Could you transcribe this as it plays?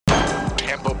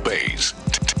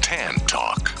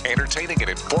Entertaining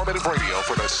and informative radio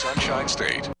for the Sunshine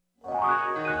State.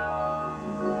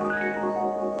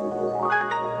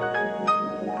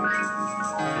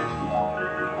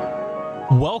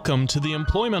 Welcome to the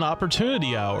Employment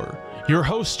Opportunity Hour. Your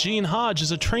host, Gene Hodge,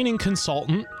 is a training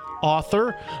consultant,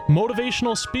 author,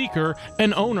 motivational speaker,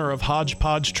 and owner of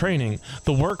Hodge Training,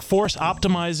 the workforce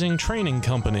optimizing training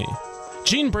company.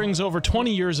 Gene brings over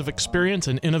 20 years of experience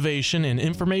and innovation in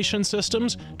information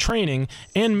systems, training,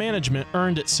 and management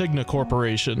earned at Cigna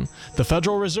Corporation, the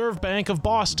Federal Reserve Bank of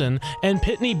Boston, and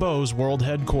Pitney Bowes World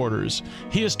Headquarters.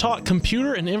 He has taught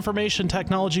computer and information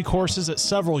technology courses at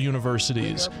several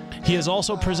universities. He has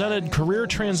also presented career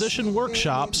transition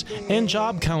workshops and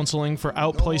job counseling for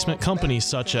outplacement companies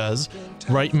such as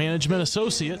Wright Management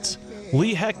Associates,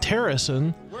 Lee Hecht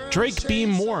Harrison, Drake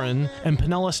Beam Warren, and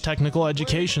Pinellas Technical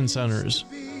Education Centers.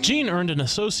 Gene earned an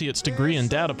associate's degree in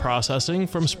data processing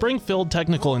from Springfield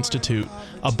Technical Institute,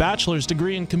 a bachelor's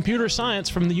degree in computer science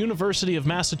from the University of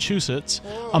Massachusetts,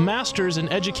 a master's in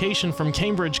education from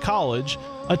Cambridge College,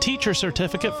 a teacher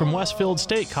certificate from Westfield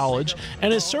State College,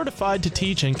 and is certified to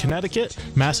teach in Connecticut,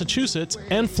 Massachusetts,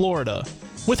 and Florida.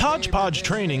 With Hodge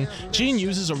Training, Gene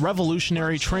uses a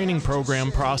revolutionary training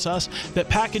program process that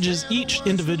packages each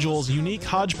individual's unique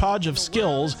hodgepodge of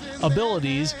skills,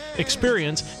 abilities,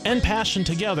 experience, and passion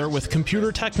together with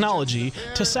computer technology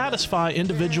to satisfy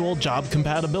individual job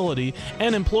compatibility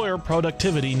and employer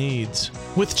productivity needs.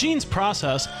 With Gene's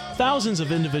process, thousands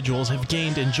of individuals have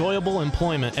gained enjoyable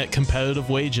employment at competitive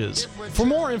wages. For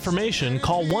more information,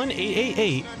 call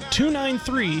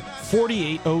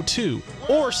 1-888-293-4802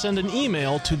 or send an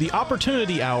email to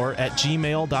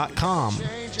theopportunityhour@gmail.com.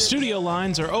 Studio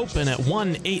lines are open at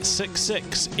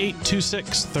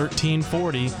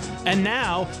 1-866-826-1340. And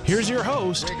now, here's your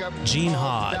host, Gene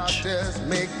Hodge.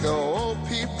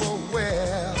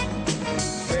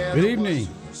 Good evening.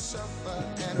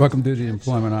 Welcome to the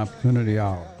Employment Opportunity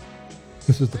Hour.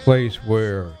 This is the place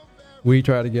where we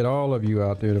try to get all of you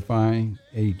out there to find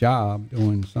a job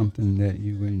doing something that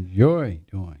you enjoy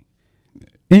doing.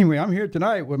 Anyway, I'm here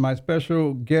tonight with my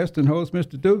special guest and host,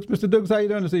 Mr. Dukes. Mr. Dukes, how you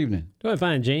doing this evening? Doing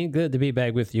fine, Gene. Good to be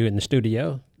back with you in the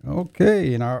studio.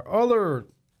 Okay, and our other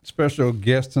special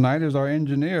guest tonight is our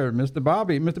engineer, Mr.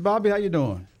 Bobby. Mr. Bobby, how you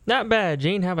doing? Not bad,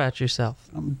 Gene. How about yourself?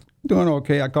 I'm doing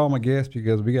okay. I call my guest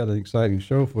because we got an exciting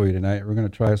show for you tonight. We're going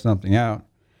to try something out,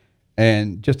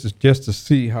 and just to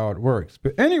see how it works.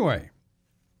 But anyway,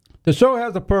 the show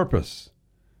has a purpose.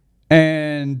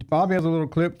 And Bobby has a little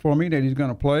clip for me that he's going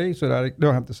to play so that I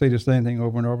don't have to say the same thing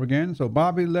over and over again. So,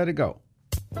 Bobby, let it go.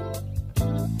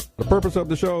 The purpose of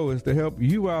the show is to help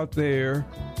you out there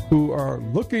who are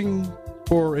looking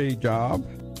for a job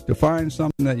to find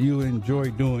something that you enjoy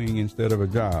doing instead of a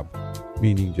job,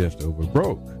 meaning just over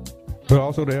broke. But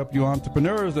also to help you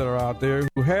entrepreneurs that are out there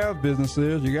who have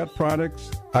businesses, you got products,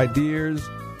 ideas.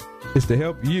 It's to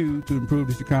help you to improve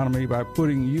this economy by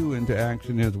putting you into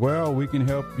action as well. We can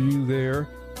help you there.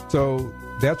 So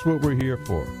that's what we're here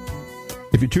for.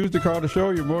 If you choose to call the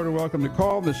show, you're more than welcome to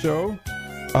call the show.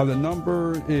 The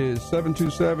number is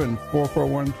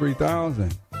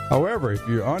 727-441-3000. However, if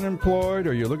you're unemployed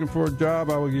or you're looking for a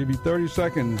job, I will give you 30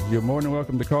 seconds. You're more than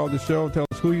welcome to call the show. Tell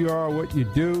us who you are, what you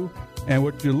do, and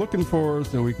what you're looking for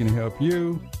so we can help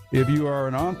you. If you are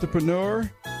an entrepreneur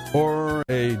or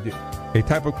a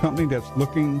type of company that's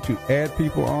looking to add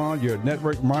people on, you're a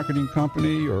network marketing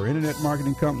company or internet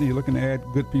marketing company, you're looking to add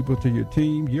good people to your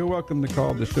team, you're welcome to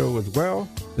call the show as well.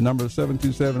 The number is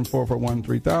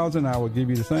 727-441-3000. I will give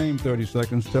you the same 30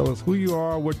 seconds. Tell us who you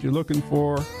are, what you're looking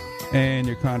for, and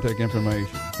your contact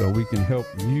information so we can help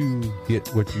you get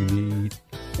what you need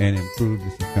and improve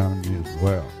this economy as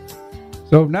well.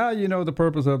 So now you know the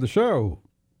purpose of the show.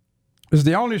 It's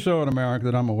the only show in America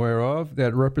that I'm aware of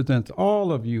that represents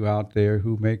all of you out there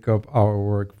who make up our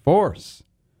workforce.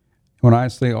 When I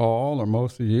say all or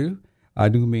most of you, I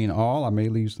do mean all. I may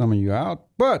leave some of you out,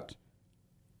 but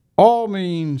all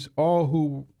means all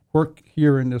who work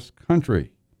here in this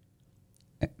country.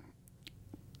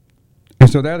 And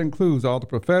so that includes all the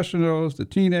professionals, the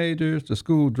teenagers, the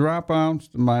school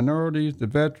dropouts, the minorities, the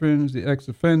veterans, the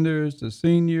ex-offenders, the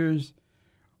seniors,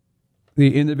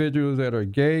 the individuals that are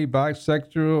gay,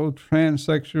 bisexual,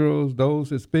 transsexuals, those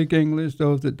that speak English,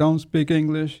 those that don't speak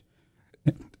English,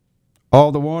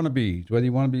 all the wannabes, whether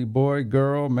you want to be boy,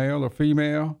 girl, male, or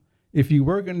female. If you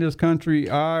work in this country,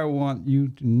 I want you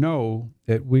to know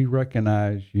that we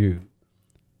recognize you,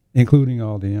 including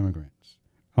all the immigrants.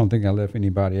 I don't think I left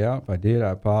anybody out. If I did, I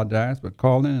apologize, but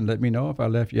call in and let me know if I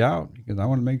left you out because I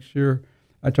want to make sure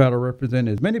I try to represent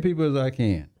as many people as I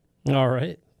can. All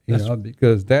right. You know,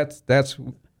 because that's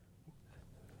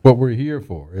what we're here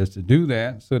for, is to do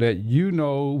that so that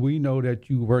we know that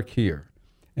you work here.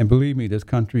 And believe me, this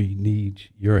country needs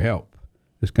your help.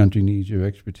 This country needs your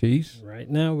expertise. Right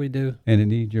now we do. And it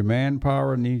needs your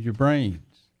manpower, needs your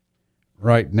brains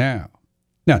right now.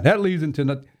 Now, that leads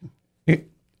into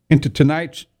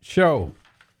tonight's show.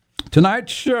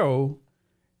 Tonight's show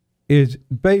is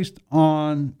based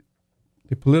on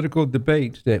the political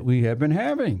debates that we have been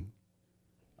having.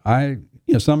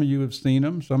 Some of you have seen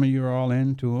them. Some of you are all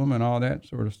into them and all that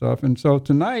sort of stuff. And so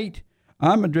tonight,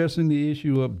 I'm addressing the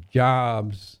issue of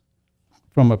jobs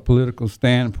from a political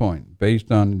standpoint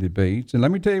based on the debates. And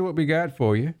let me tell you what we got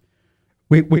for you.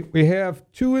 We have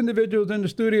two individuals in the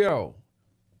studio.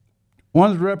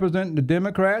 One's representing the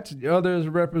Democrats. The other is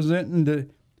representing the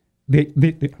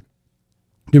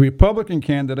Republican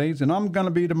candidates. And I'm going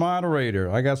to be the moderator.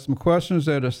 I got some questions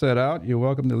that are set out. You're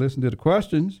welcome to listen to the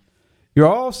questions. You're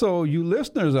also, you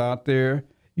listeners out there,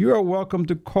 you are welcome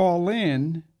to call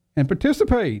in and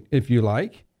participate, if you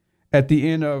like, at the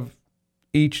end of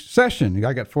each session.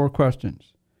 I got 4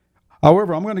 questions.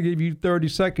 However, I'm going to give you 30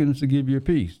 seconds to give your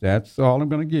piece. That's all I'm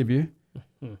going to give you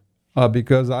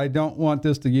because I don't want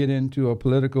this to get into a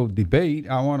political debate.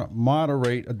 I want to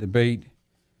moderate a debate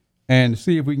and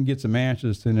see if we can get some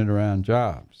answers centered around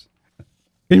jobs.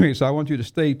 Anyway, so I want you to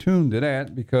stay tuned to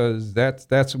that because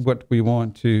that's what we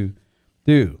want to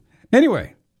do.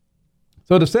 Anyway,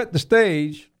 so to set the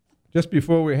stage, just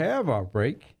before we have our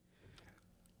break,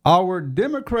 our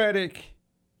Democratic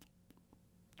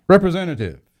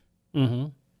representative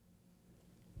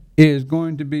is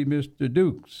going to be Mr.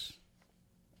 Dukes.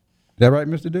 Is that right,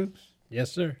 Mr. Dukes?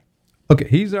 Yes, sir. Okay,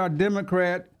 he's our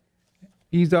Democrat.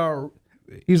 He's our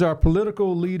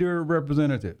political leader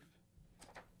representative.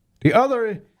 The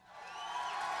other,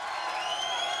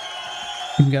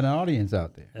 we've got an audience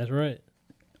out there. That's right.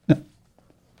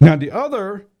 Now, the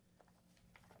other,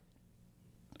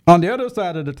 on the other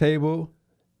side of the table,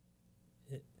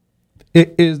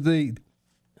 it is the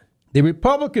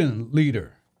Republican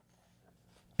leader,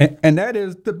 and that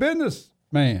is the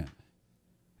businessman.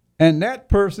 And that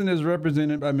person is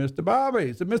represented by Mr.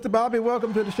 Bobby. So, Mr. Bobby,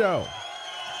 welcome to the show.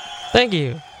 Thank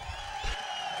you.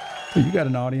 Well, you got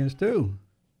an audience, too.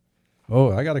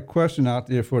 Oh, I got a question out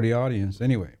there for the audience.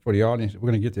 Anyway, for the audience, we're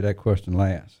going to get to that question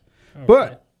last. Okay.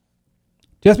 But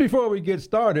just before we get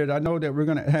started, I know that we're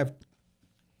going to have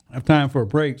time for a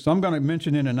break, so I'm going to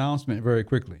mention an announcement very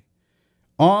quickly.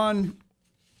 On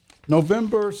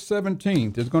November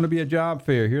 17th, there's going to be a job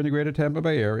fair here in the greater Tampa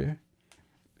Bay area.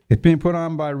 It's being put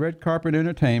on by Red Carpet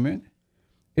Entertainment.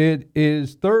 It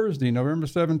is Thursday, November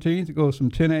 17th. It goes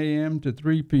from 10 a.m. to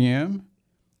 3 p.m.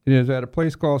 It is at a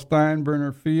place called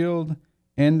Steinbrenner Field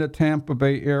in the Tampa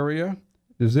Bay area.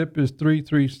 The zip is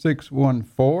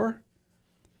 33614.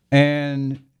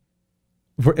 And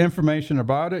for information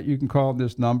about it, you can call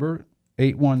this number,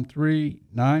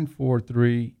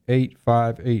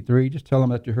 813-943-8583. Just tell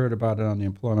them that you heard about it on the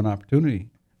Employment Opportunity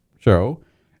Show,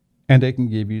 and they can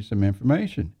give you some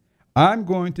information. I'm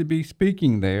going to be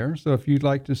speaking there, so if you'd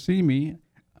like to see me,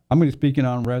 I'm going to be speaking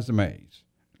on resumes,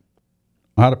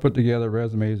 how to put together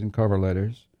resumes and cover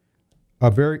letters. A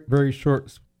very, very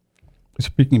short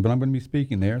speaking, but I'm going to be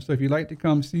speaking there. So if you'd like to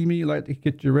come see me, like to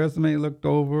get your resume looked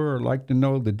over, or like to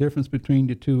know the difference between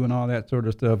the two and all that sort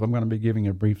of stuff, I'm going to be giving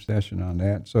a brief session on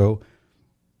that. So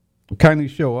kindly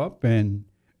show up, and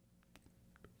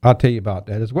I'll tell you about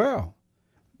that as well.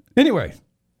 Anyway.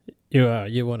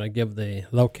 You want to give the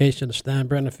location of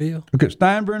Steinbrenner Field? Okay,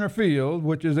 Steinbrenner Field,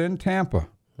 which is in Tampa.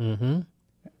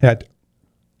 At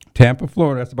Tampa,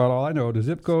 Florida. That's about all I know. The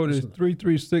zip code is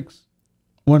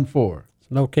 33614.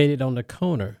 Located on the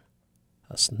corner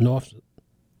of North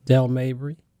Del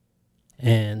Mabry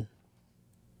and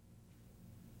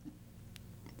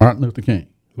Martin Luther King.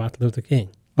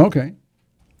 Okay.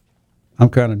 I'm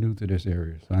kind of new to this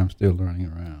area, so I'm still learning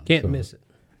around. Can't miss it.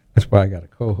 That's why I got a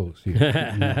co-host here.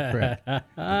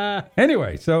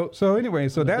 Anyway, so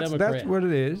that's what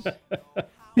it is.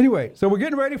 Anyway, so we're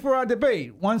getting ready for our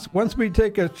debate. Once we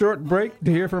take a short break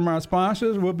to hear from our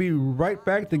sponsors, we'll be right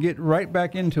back to get right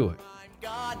back into it.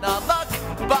 I'm gonna look,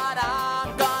 but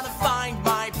I'm gonna find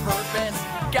my purpose.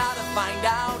 Gotta find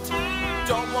out,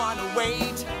 don't wanna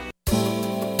wait.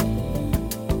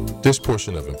 This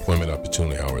portion of Employment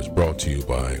Opportunity Hour is brought to you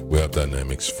by Web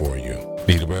Dynamics for You.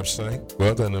 Need a website?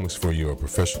 Web Dynamics for You are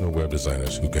professional web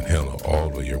designers who can handle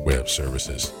all of your web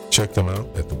services. Check them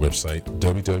out at the website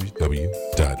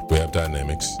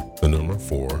www.webdynamics.com.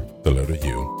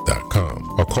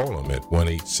 u.com, or call them at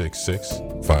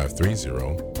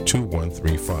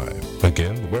 1-866-530-2135.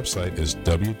 Again, the website is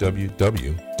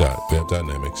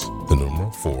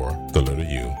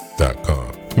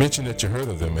www.webdynamics4u.com. Mention that you heard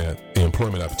of them at the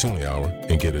Employment Opportunity Hour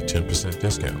and get a 10%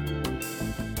 discount.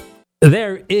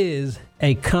 There is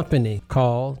a company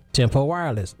called Tempo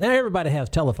Wireless. Now, everybody has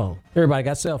telephone. Everybody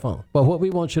got cell phone. But what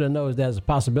we want you to know is there's a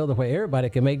possibility where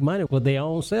everybody can make money with their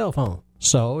own cell phone.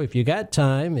 So if you got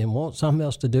time and want something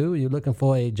else to do, you're looking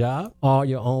for a job or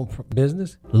your own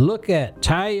business, look at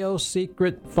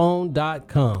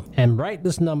TioSecretPhone.com and write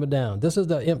this number down. This is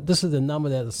the number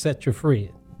that will set you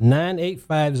free.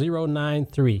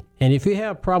 985-093. And if you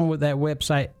have a problem with that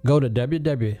website, go to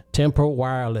www.tempo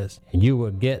Wireless and you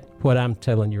will get what I'm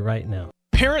telling you right now.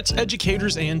 Parents,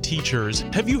 educators, and teachers,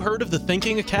 have you heard of the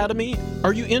Thinking Academy?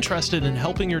 Are you interested in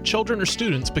helping your children or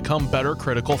students become better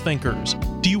critical thinkers?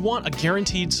 Do you want a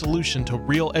guaranteed solution to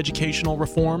real educational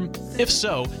reform? If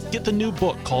so, get the new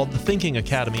book called The Thinking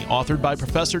Academy, authored by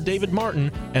Professor David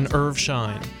Martin and Irv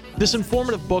Schein. This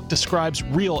informative book describes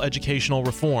real educational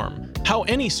reform, how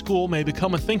any school may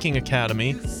become a thinking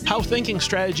academy, how thinking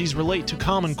strategies relate to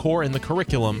Common Core in the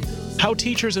curriculum, how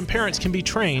teachers and parents can be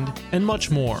trained, and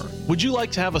much more. Would you like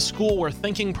to have a school where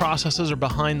thinking processes are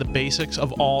behind the basics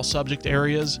of all subject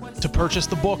areas? To purchase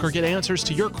the book or get answers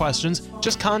to your questions,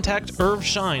 just contact Irv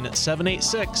Schein at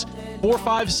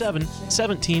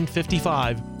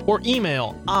 786-457-1755 or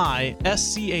email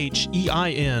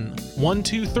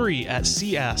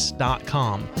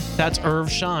ISCHEIN123@cs.com. That's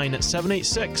Irv Schein at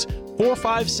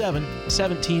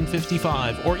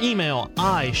 786-457-1755 or email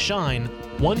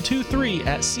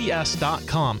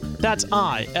ISCHEIN123@cs.com. That's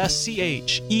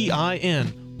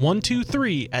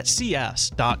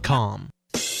ISCHEIN123@cs.com.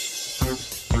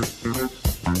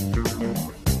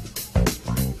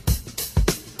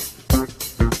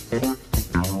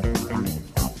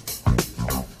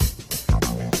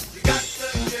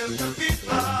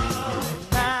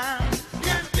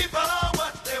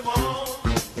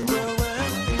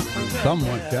 Some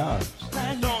want jobs.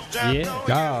 Yeah.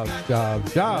 Jobs.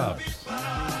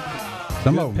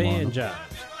 Some of them paying want them.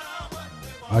 jobs.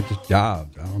 Not just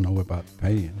jobs. I don't know about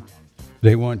paying.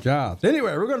 They want jobs.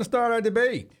 Anyway, we're going to start our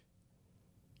debate.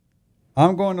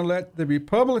 I'm going to let the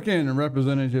Republican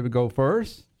representative go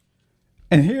first.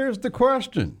 And here's the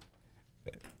question.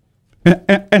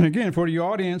 And again, for the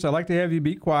audience, I'd like to have you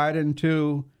be quiet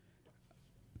until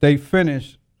they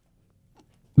finish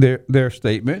their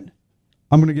statement.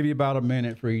 I'm going to give you about a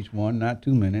minute for each one, not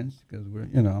 2 minutes, because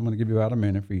I'm going to give you about a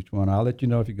minute for each one. I'll let you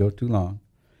know if you go too long.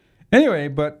 Anyway,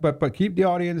 but keep the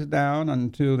audience down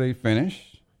until they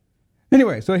finish.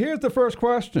 Anyway, so here's the first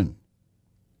question.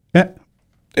 And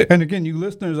again, you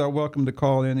listeners are welcome to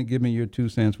call in and give me your 2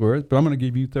 cents worth, but I'm going to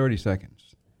give you 30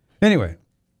 seconds. Anyway,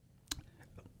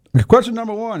 question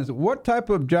number one is, what type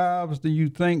of jobs do you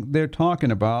think they're talking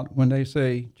about when they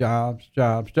say jobs?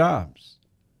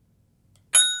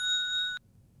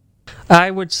 I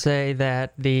would say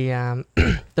that the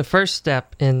the first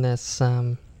step in this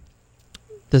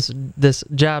this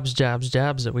jobs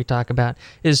that we talk about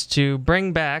is to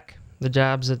bring back the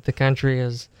jobs that the country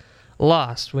has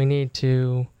lost. We need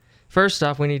to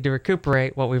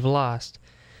recuperate what we've lost.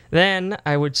 Then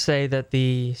I would say that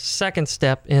the second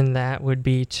step in that would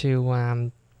be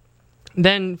to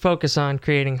then focus on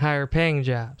creating higher paying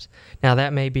jobs. Now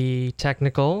that may be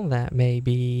technical, that may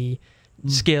be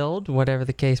skilled, whatever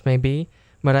the case may be.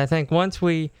 But I think once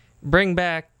we bring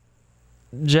back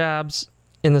jobs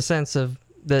in the sense of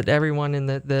that everyone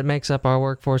that makes up our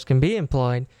workforce can be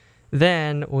employed,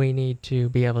 then we need to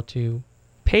be able to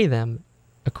pay them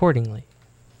accordingly.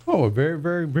 Oh, very,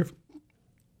 very,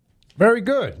 very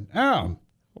good.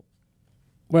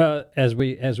 Well, as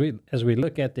we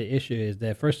look at the issue, is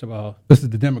that first of all, This is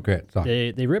the Democrat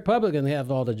talking. the Republicans have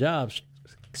all the jobs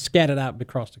scattered out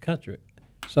across the country.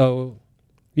 So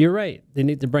you're right. They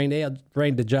need to bring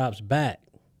the jobs back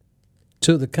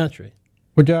to the country.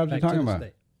 What jobs are you back to talking the about?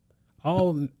 state.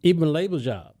 All even labor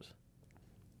jobs.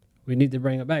 We need to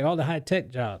bring it back. All the high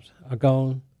tech jobs are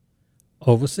gone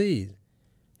overseas.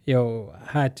 Your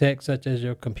high tech, such as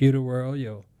your computer world,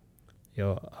 your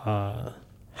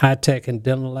high tech in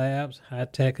dental labs, high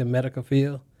tech in medical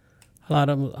field. A lot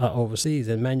of them are overseas.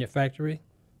 In manufacturing,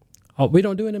 we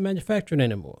don't do any manufacturing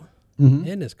anymore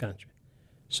in this country.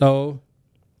 So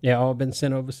they're all been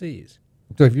sent overseas.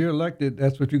 So if you're elected,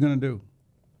 that's what you're going to do.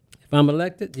 If I'm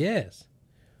elected, yes.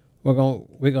 We're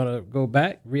gonna go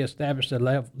back, reestablish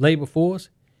the labor force,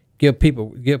 give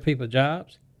people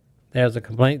jobs. There's a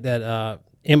complaint that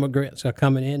immigrants are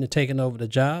coming in and taking over the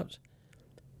jobs,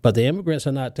 but the immigrants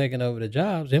are not taking over the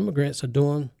jobs. Immigrants are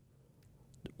doing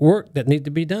work that needs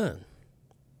to be done.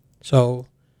 So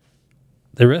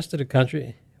the rest of the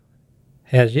country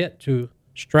has yet to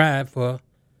strive for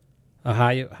a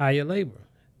higher labor.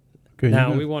 Okay,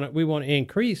 Now we want to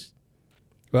increase.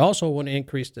 We also want to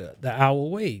increase the hour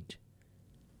wage.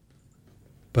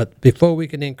 But before we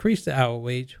can increase the hour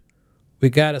wage, we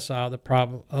got to solve the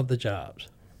problem of the jobs.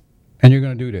 And you're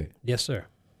going to do that? Yes, sir.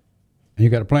 And you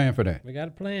got a plan for that? We got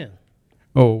a plan.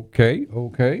 Okay.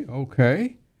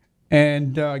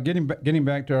 And getting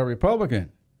back to our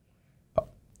Republican,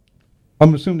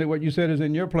 I'm assuming that what you said is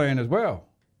in your plan as well.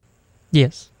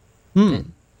 Yes. Are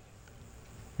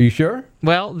you sure?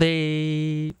 Well,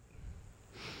 the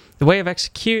way of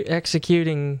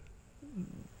executing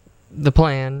the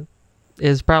plan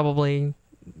is probably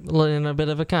in a bit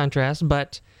of a contrast,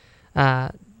 but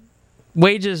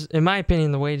wages, in my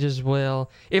opinion, the wages will,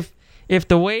 if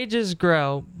the wages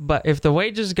grow, but if the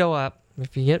wages go up,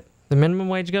 if you get the minimum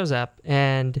wage goes up,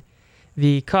 and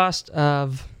the cost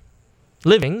of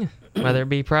living, whether it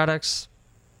be products,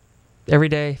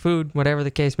 everyday food, whatever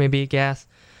the case may be, gas,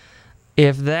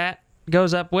 if that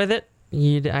goes up with it,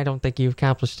 I don't think you've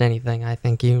accomplished anything. I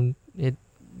think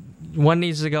one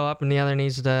needs to go up and the other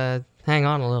needs to hang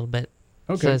on a little bit.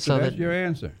 Okay, so that's your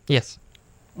answer. Yes.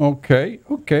 Okay.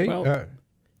 Well,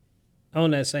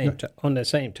 on that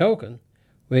same token,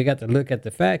 we got to look at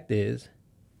the fact is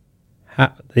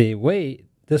how the way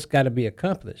this got to be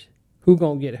accomplished. Who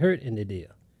gonna get hurt in the deal?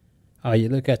 You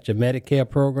look at your Medicare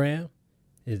program.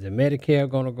 Is the Medicare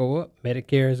gonna go up?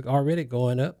 Medicare is already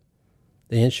going up.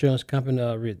 The insurance company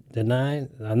are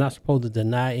not supposed to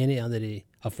deny any under the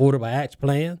Affordable Acts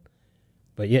plan,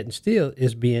 but yet and still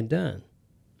it's being done.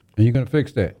 And you're going to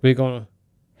fix that? We're going to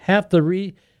have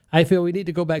to I feel we need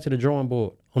to go back to the drawing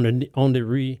board on the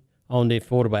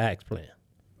Affordable Acts plan.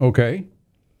 Okay.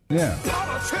 Yeah.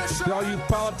 All you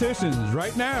politicians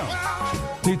right now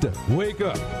need to wake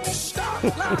up.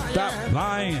 Stop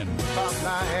lying.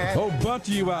 A whole bunch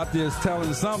of you out there is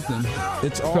telling something.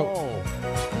 It's all.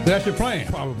 That's your plan?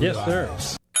 Probably. Yes, sir.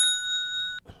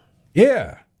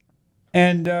 Yeah.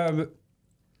 And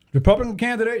Republican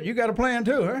candidate, you got a plan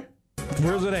too, huh?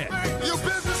 Where's it at? You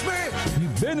businessmen. You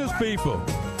business people.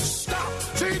 Stop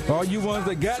cheating. All you ones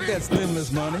that got that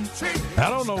stimulus money. I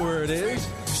don't know where it is.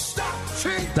 Stop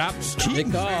cheating. Stop cheating.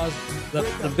 Because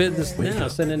the business now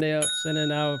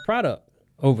sending our product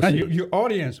overseas. Now, your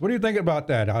audience, what do you think about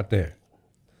that out there?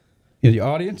 The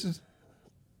audiences?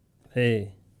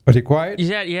 Hey. Are they quiet?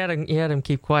 You had them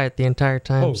keep quiet the entire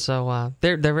time. So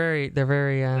they're very they're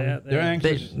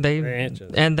anxious. They're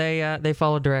anxious. And they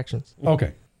follow directions.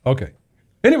 Okay.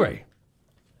 Anyway,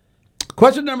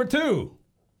 question number 2.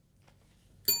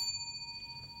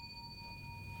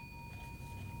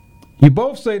 You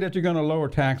both say that you're going to lower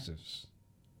taxes,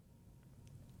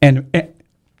 and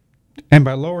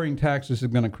by lowering taxes,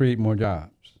 it's going to create more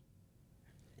jobs.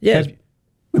 Yes. Wait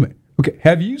a minute. Okay.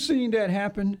 Have you seen that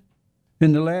happen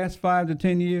in the last 5 to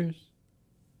 10 years?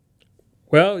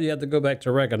 Well, you have to go back to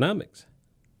Reaganomics.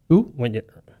 Who?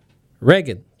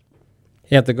 Reagan.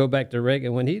 You have to go back to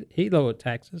Reagan when he lowered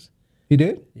taxes. He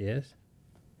did? Yes.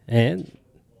 And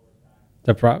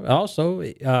also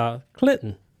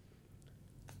Clinton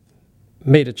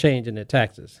made a change in the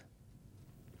taxes.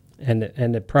 And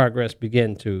the progress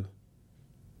the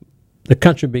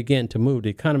country began to move, the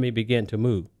economy began to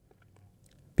move,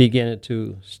 began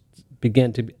to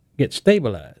get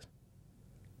stabilized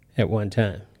at one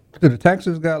time. So the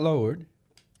taxes got lowered.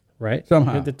 Right?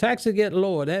 Somehow. If the taxes get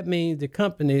lower, that means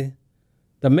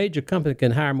the major company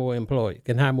can hire more employees,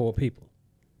 can hire more people.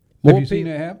 Have you seen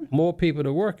that happen? More people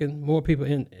are working, more people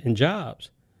in jobs.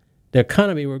 The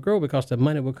economy will grow because the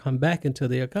money will come back into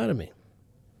the economy.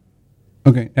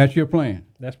 Okay, that's your plan.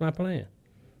 That's my plan.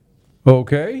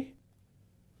 Okay.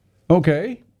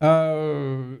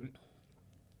 The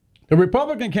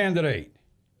Republican candidate,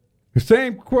 the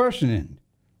same questioning.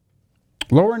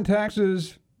 Lowering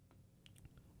taxes,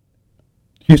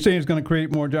 you're saying it's going to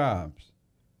create more jobs.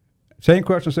 Same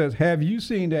question says, have you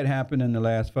seen that happen in the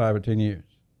last 5 or 10 years?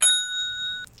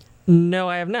 No,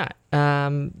 I have not.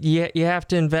 You have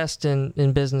to invest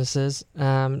in businesses.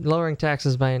 Lowering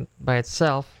taxes by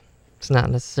itself, it's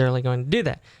not necessarily going to do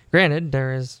that. Granted,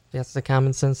 that's the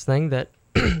common sense thing that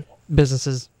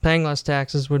businesses paying less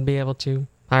taxes would be able to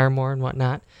hire more and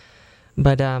whatnot.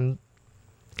 But I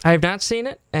have not seen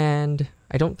it, and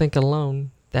I don't think alone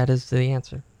that is the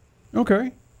answer.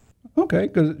 Okay,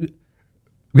 because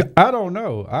I don't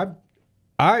know.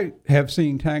 I have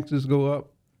seen taxes go up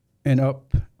and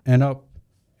up and up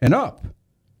and up.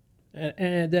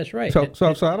 And that's right. So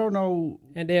I don't know.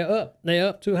 And they're up. They're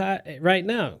up too high right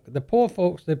now. The poor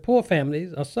folks, the poor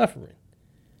families are suffering.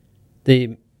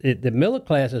 The middle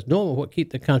class is normal what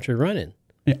keep the country running.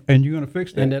 Yeah, and you're going to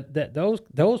fix that. And that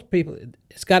those people,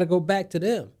 it's got to go back to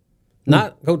them,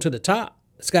 not go to the top.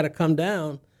 It's got to come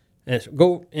down and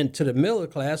go into the middle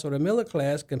class, or the middle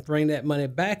class can bring that money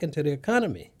back into the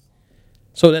economy,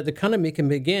 so that the economy can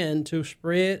begin to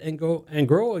spread and go and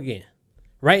grow again.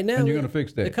 Right now, And you're going to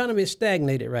fix that. The economy is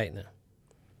stagnated right now,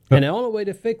 and the only way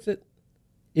to fix it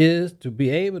is to be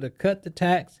able to cut the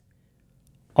tax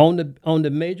on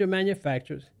the major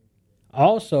manufacturers.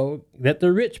 Also, let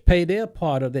the rich pay their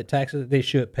part of the taxes that they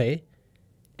should pay,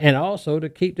 and also to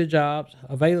keep the jobs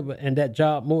available, and that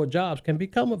more jobs can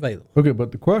become available. Okay,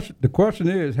 but the question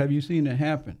is, have you seen it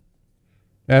happen?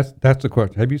 That's the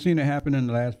question. Have you seen it happen in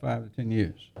the last 5 to 10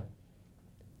 years?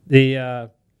 This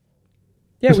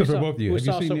is for both of you.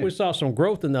 We saw some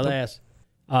growth in the last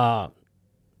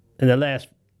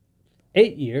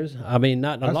 8 years. I mean,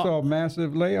 not a lot. I saw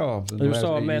massive layoffs in the last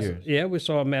 8 years. Yeah, we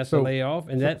saw a massive layoff,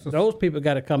 and those people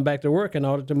got to come back to work in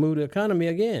order to move the economy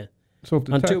again. So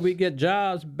until we get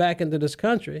jobs back into this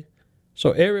country,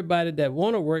 so everybody that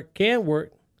want to work can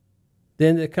work,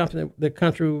 then the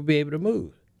country will be able to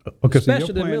move. Okay, especially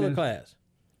so the middle class.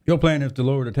 Your plan is to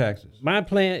lower the taxes. My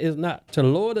plan is not to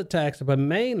lower the taxes, but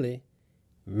mainly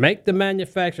make the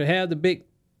manufacturer have the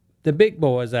big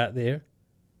boys out there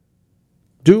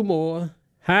do more,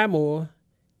 hire more,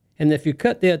 and if you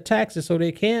cut their taxes so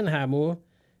they can hire more,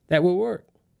 that will work.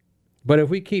 But if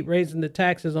we keep raising the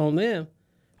taxes on them,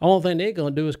 the only thing they're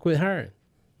going to do is quit hiring.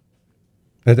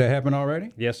 Has that happened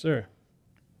already? Yes, sir.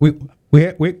 We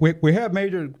have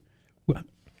major.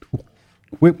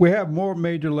 We have more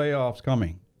major layoffs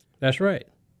coming. That's right.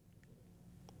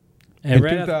 And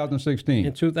in 2016.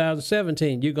 In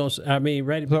 2017, you're going to,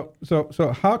 ready.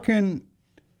 So how can,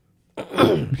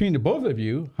 between the both of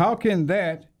you, how can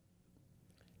that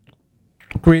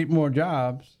create more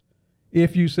jobs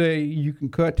if you say you can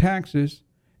cut taxes?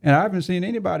 And I haven't seen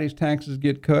anybody's taxes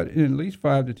get cut in at least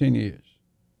 5 to 10 years.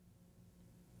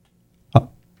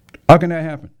 How can that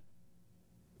happen?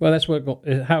 Well,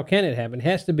 how can it happen? It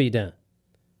has to be done.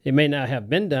 It may not have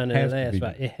been done in the last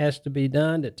 5. It has to be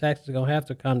done. The taxes are going to have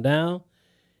to come down.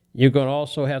 You're going to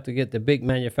also have to get the big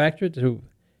manufacturers to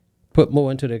put more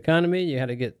into the economy. You have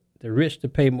to get the rich to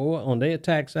pay more on their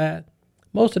tax side.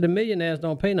 Most of the millionaires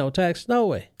don't pay no tax, no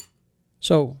way.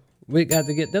 So we got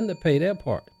to get them to pay their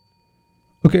part.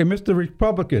 Okay, Mr.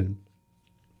 Republican,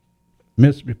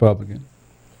 Miss Republican,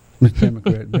 Mr.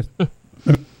 Democrat,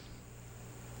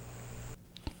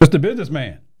 Mr.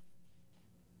 Businessman,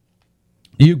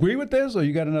 do you agree with this, or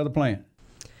you got another plan?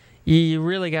 You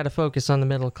really got to focus on the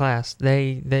middle class.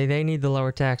 They need the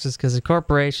lower taxes because the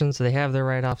corporations, they have their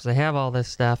write-offs, they have all this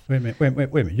stuff. Wait a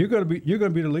minute. You're gonna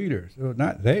be the leader, so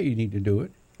not they need to do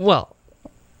it. Well,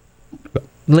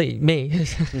 me.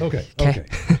 Okay.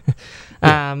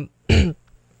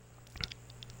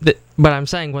 But I'm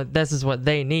saying this is what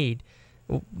they need.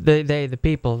 The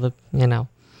people,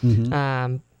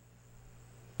 Mm-hmm.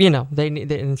 They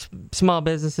need in small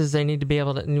businesses. They need to be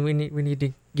able to. We need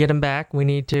to get them back. We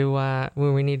need to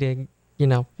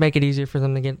make it easier for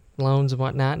them to get loans and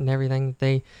whatnot and everything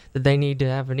that they need to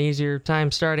have an easier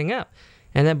time starting up.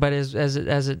 And then, but as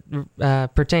it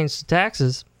pertains to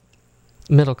taxes,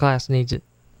 middle class needs it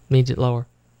lower.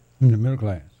 In the middle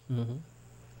class. Mm-hmm.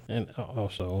 And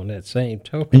also on that same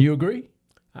token, and you agree?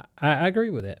 I agree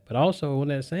with that. But also on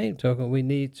that same token, we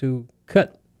need to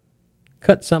cut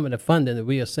some of the funding that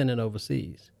we are sending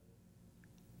overseas.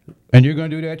 And you're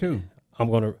going to do that too? I'm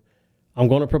going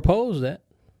to propose that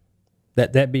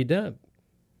be done,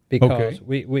 because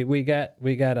we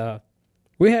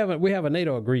have a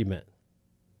NATO agreement,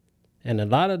 and a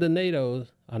lot of the NATOs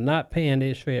are not paying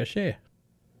their fair share.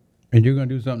 And you're going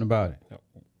to do something about it?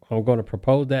 I'm going to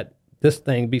propose that this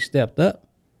thing be stepped up.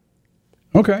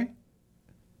 Okay.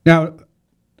 Now,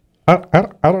 I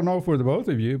don't know for the both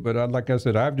of you, but like I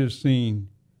said, I've seen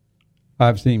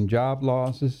job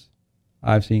losses.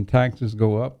 I've seen taxes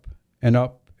go up and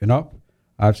up and up.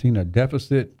 I've seen a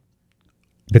deficit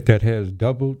that has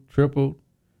doubled, tripled.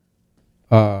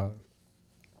 I've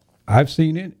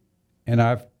seen it, and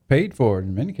I've paid for it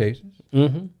in many cases.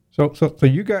 Mm-hmm. So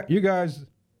you guys.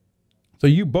 So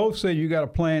you both say you got a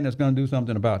plan that's going to do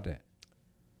something about that.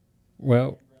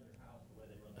 Well,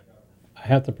 I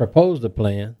have to propose the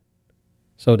plan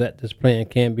so that this plan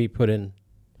can be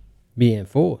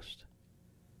enforced.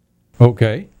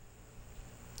 Okay.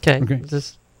 Okay.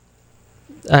 Just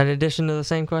in addition to the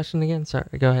same question again. Sorry.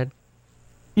 Go ahead.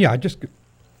 Yeah,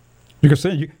 you can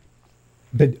say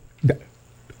that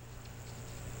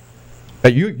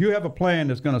you have a plan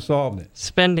that's going to solve this.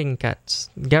 Spending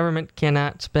cuts. Government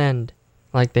cannot spend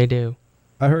like they do.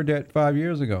 I heard that 5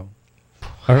 years ago.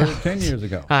 I heard it 10 years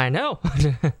ago. I know.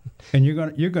 And you're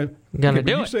gonna do you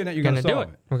it. say that you're gonna do solve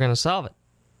it. it. We're gonna solve it.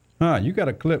 You got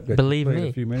a clip that Believe you played me.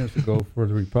 a few minutes ago for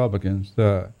the Republicans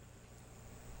on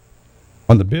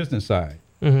the business side.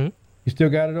 Mm-hmm. You still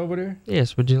got it over there?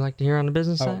 Yes. Would you like to hear on the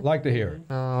business I side? would like to hear it.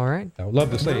 All right. I would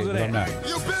love to say it, but I'm not.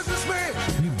 You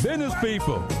businessman, You business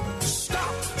people,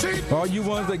 stop cheating. all you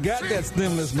ones that got that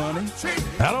stimulus money,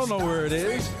 I don't know where it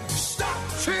is. Stop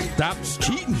cheating. Stop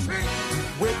cheating.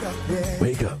 Wake up, yeah.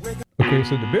 Wake up. Okay,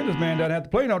 so the businessman doesn't have to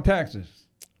pay no taxes.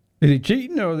 Is he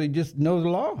cheating or does he just know the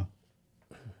law?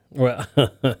 Well,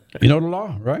 You know the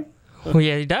law, right? Well,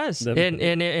 yeah, he does. And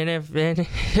if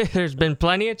there's been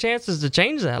plenty of chances to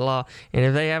change that law, and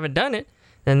if they haven't done it,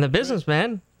 then the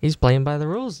businessman, he's playing by the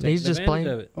rules. He's just playing.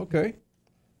 Of it. Okay.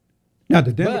 Now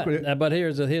the Democrat, But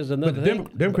here's another but the thing.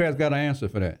 Democrats got an answer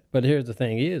for that. But here's the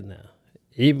thing is now,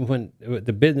 even when with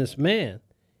the businessman,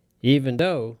 even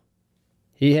though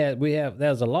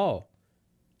there's a law,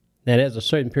 now there's a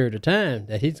certain period of time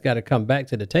that he's got to come back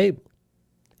to the table.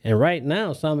 And right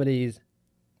now, some of these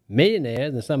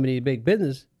millionaires and some of these big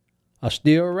business are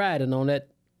still riding on that.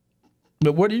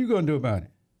 But what are you going to do about it?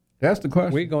 That's the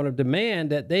question. We're going to demand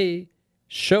that they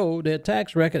show their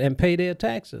tax record and pay their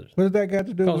taxes. What does that got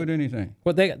to do with anything?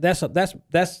 What that's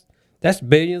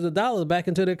billions of dollars back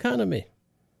into the economy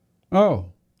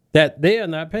Oh, that they are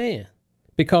not paying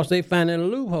because they finding a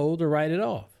loophole to write it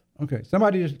off. okay.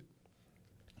 Somebody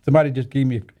just gave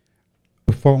me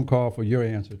a phone call for your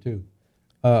answer too.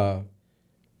 I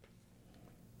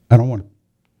don't want to.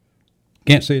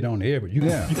 Can't say it on the air, but you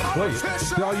can play it.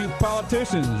 To all you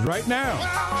politicians right now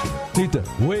need to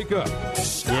wake up.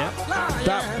 Stop lying.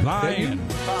 Stop lying.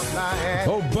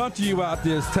 Whole bunch of you out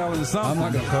there is telling something. I'm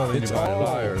not going to call anybody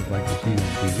liars like you see on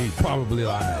TV. Probably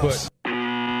liars.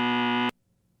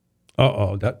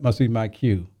 But that must be my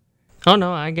cue. Oh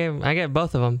no, I gave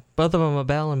both of them a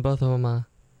bell and both of them a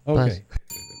buzz. Okay.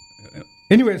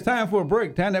 Anyway, it's time for a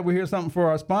break. Time that we hear something for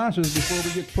our sponsors before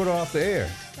we get put off the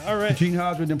air. All right. Gene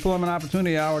Hodge with Employment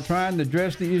Opportunity Hour, trying to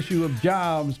address the issue of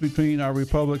jobs between our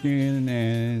Republican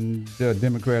and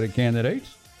Democratic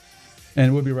candidates.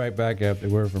 And we'll be right back after a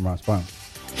word from our sponsors.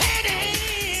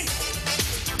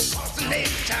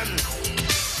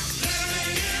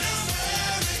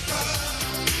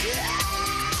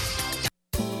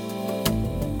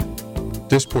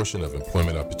 This portion of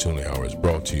Employment Opportunity Hour is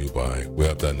brought to you by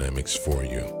Web Dynamics For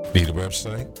You. Need a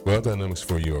website? Web Dynamics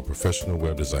For You are professional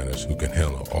web designers who can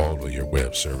handle all of your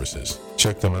web services.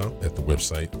 Check them out at the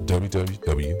website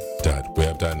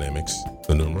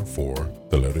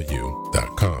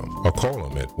www.webdynamics4u.com or call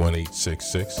them at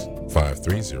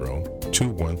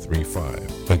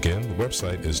 1-866-530-2135. Again, the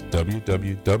website is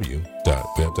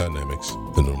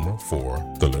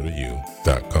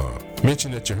www.webdynamics4u.com.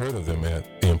 Mention that you heard of them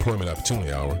at the Employment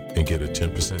Opportunity Hour and get a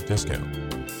 10% discount.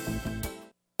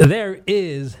 There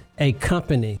is a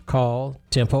company called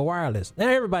Tempo Wireless. Now,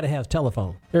 everybody has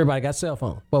telephone. Everybody got cell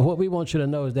phone. But what we want you to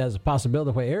know is there's a possibility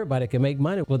where everybody can make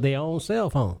money with their own cell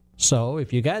phone. So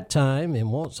if you got time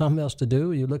and want something else to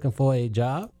do, you're looking for a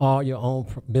job or your own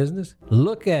business,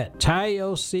 look at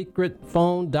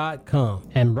TioSecretPhone.com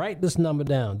and write this number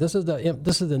down. This is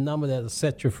the number that will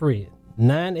set you free.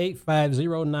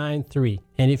 985093.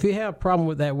 And if you have a problem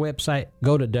with that website,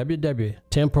 go to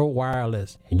www.tempo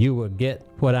Wireless and you will get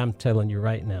what I'm telling you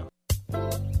right now.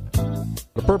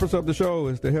 The purpose of the show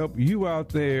is to help you out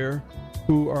there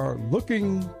who are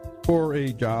looking for a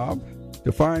job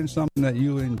to find something that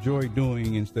you enjoy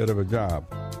doing instead of a job,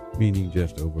 meaning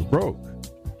just over broke.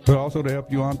 But also to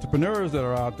help you entrepreneurs that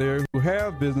are out there who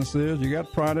have businesses, you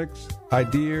got products,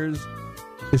 ideas.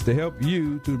 It's to help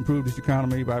you to improve this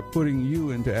economy by putting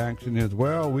you into action as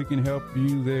well. We can help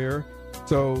you there.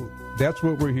 So that's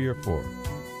what we're here for.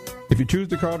 If you choose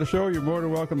to call the show, you're more than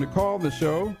welcome to call the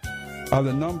show.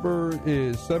 The number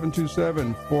is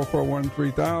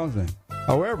 727-441-3000.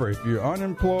 However, if you're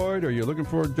unemployed or you're looking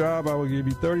for a job, I will give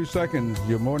you 30 seconds.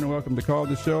 You're more than welcome to call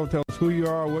the show. Tell us who you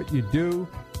are, what you do,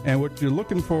 and what you're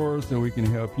looking for so we can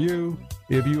help you.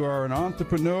 If you are an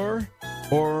entrepreneur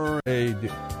or a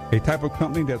type of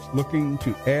company that's looking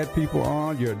to add people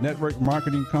on, you're a network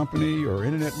marketing company or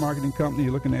internet marketing company,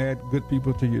 you're looking to add good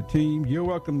people to your team, you're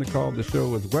welcome to call the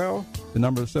show as well. The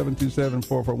number is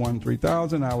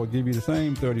 727-441-3000. I will give you the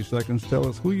same 30 seconds. Tell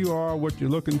us who you are, what you're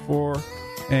looking for,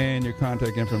 and your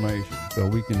contact information so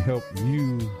we can help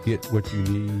you get what you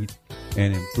need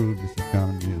and improve this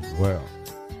economy as well.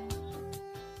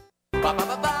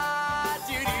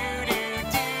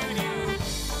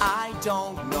 I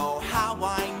don't know how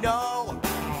I know,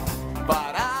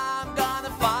 but I'm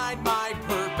gonna find my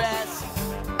purpose.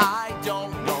 I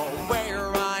don't know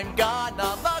where I'm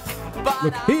gonna look, but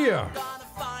Look here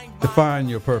to find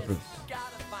your purpose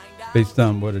based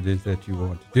on what it is that you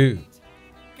want to do.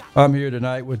 I'm here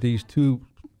tonight with these two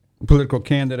political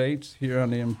candidates here on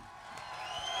the...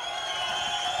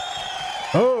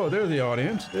 Oh, there's the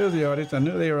audience. There's the audience. I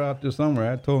knew they were out there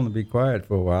somewhere. I told them to be quiet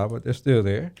for a while, but they're still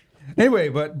there. Anyway,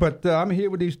 but I'm here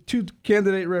with these two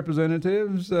candidate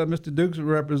representatives. Mr. Dukes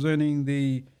representing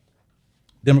the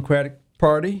Democratic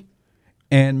Party,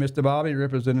 and Mr. Bobby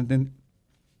representing the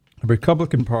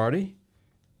Republican Party.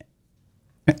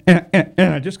 And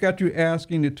I just got you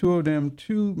asking the two of them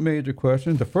two major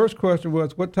questions. The first question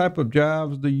was, what type of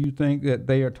jobs do you think that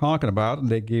they are talking about? And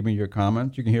they gave me your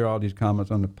comments. You can hear all these comments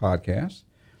on the podcast.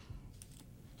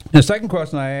 The second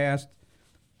question I asked,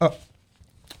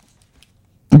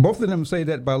 both of them say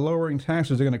that by lowering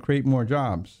taxes, they're going to create more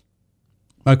jobs.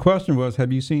 My question was,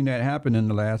 have you seen that happen in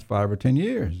the last 5 or 10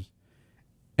 years?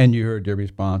 And you heard their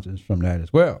responses from that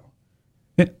as well.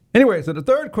 Anyway, so the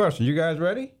third question, you guys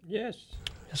ready? Yes.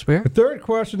 Yes, we are. The third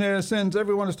question is, since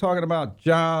everyone is talking about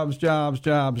jobs, how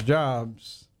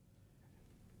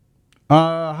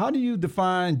do you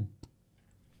define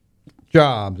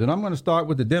jobs? And I'm going to start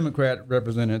with the Democrat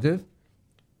representative.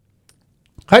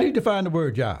 How do you define the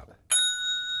word job?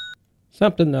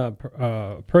 Something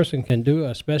a person can do,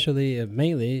 especially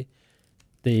mainly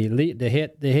the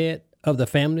head of the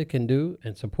family can do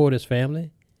and support his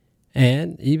family.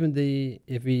 And even the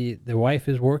wife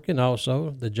is working,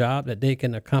 also the job that they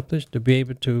can accomplish to be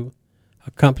able to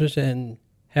accomplish and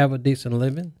have a decent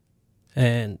living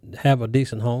and have a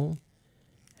decent home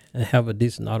and have a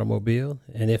decent automobile.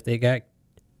 And if they got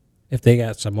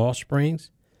some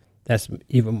offsprings, that's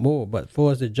even more. But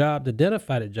for the job, to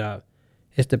identify the job,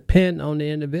 it's depend on the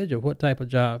individual what type of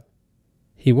job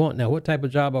he want. Now, what type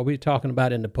of job are we talking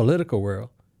about in the political world?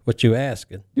 What you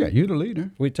asking? Yeah, you're the leader.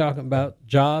 We're talking about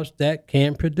jobs that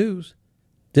can produce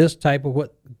this type of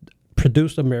what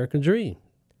produce American dream.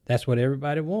 That's what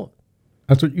everybody wants.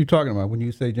 That's what you're talking about when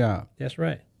you say job. That's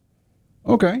right.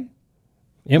 Okay.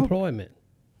 Employment.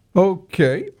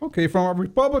 Okay. From a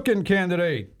Republican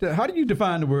candidate, how do you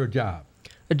define the word job?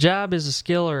 A job is a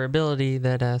skill or ability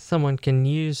that someone can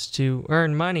use to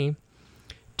earn money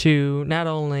to not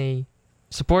only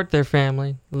support their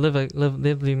family, live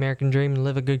the American dream, and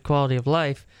live a good quality of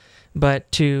life, but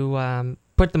to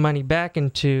put the money back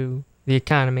into the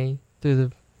economy through the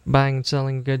buying and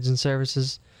selling goods and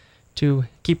services to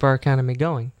keep our economy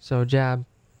going. So a job,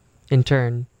 in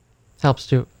turn,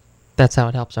 that's how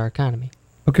it helps our economy.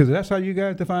 Okay, so that's how you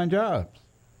guys define jobs.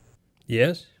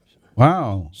 Yes.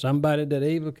 Wow. Somebody that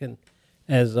able can,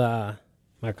 as my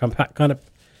kind of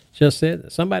just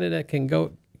said, somebody that can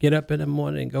get up in the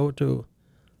morning and go to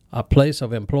a place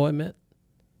of employment,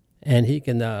 and he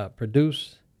can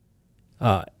produce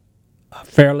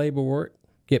fair labor work,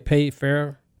 get paid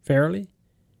fairly,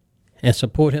 and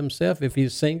support himself if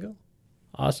he's single,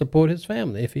 or support his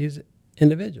family if he's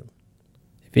individual,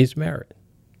 if he's married.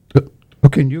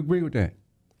 Okay, and you agree with that?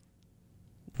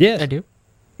 Yes. I do.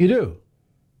 You do?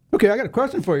 Okay, I got a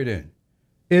question for you then.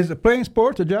 Is playing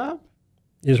sports a job?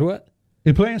 Is what?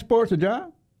 Is playing sports a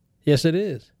job? Yes, it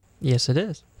is. Yes, it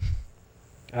is.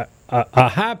 A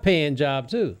high-paying job,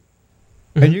 too.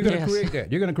 And you're going to Yes. create that?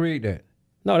 You're going to create that?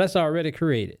 No, that's already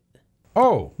created.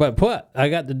 Oh. But what I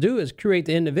got to do is create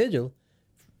the individual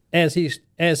as he's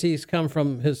come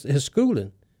from his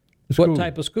schooling. What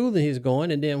type of schooling he's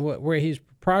going, and then where he's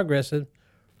progressing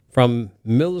from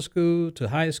middle school to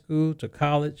high school to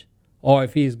college, or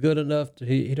if he's good enough,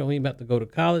 he don't even have to go to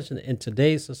college in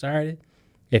today's society.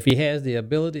 If he has the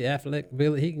ability, athletic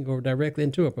ability, he can go directly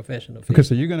into a professional field. Okay,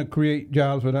 so you're going to create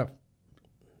jobs for that?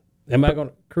 Am I going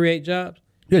to create jobs?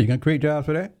 Yeah, you're going to create jobs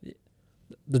for that?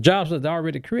 The jobs are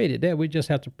already created there. We just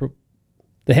have to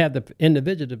have the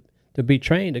individual to be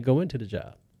trained to go into the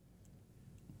job.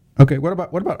 Okay, what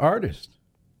about artists?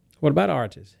 What about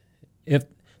artists? If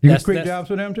You can create jobs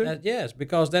for them too? Yes,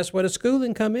 because that's where the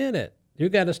schooling come in at. You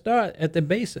got to start at the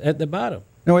base, at the bottom.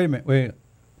 No, wait a minute.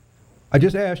 I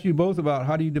just asked you both about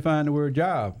how do you define the word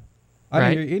job. I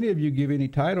didn't hear any of you give any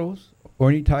titles or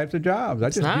any types of jobs. I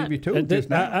just give you two.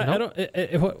 I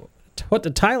don't. What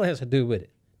the title has to do with it?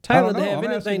 Title doesn't have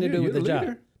anything to do with the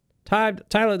job.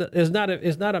 Title is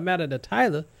not a matter of the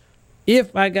title.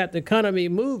 If I got the economy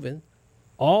moving,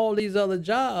 all these other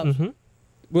jobs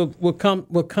will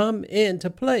come into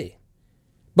play.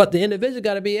 But the individual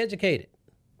got to be educated.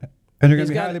 And they're going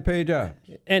to be highly paid jobs.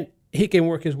 And he can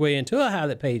work his way into a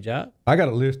highly paid job. I got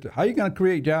a list. How are you going to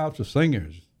create jobs for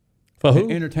singers? For who?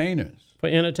 Entertainers. For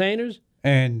entertainers?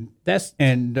 And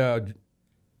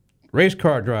race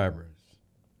car drivers.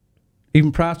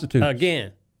 Even prostitutes.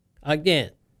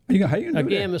 Again. How you gonna do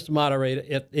Again, that? Mr. Moderator,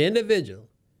 if the individual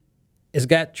has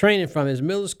got training from his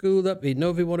middle school up, he know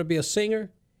if he want to be a singer,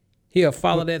 he'll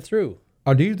follow that through.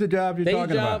 Are these the jobs you're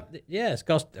talking about? Yes,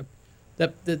 because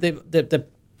the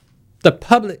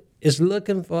public is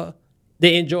looking for.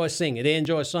 They enjoy singing. They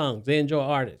enjoy songs. They enjoy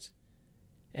artists.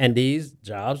 And these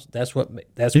jobs, that's what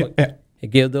it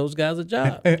gives those guys a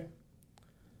job.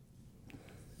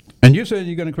 And you said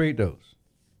you're going to create those.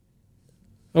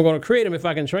 I'm going to create them if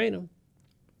I can train them.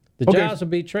 The Okay. jobs will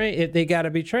be trained if they got to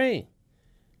be trained.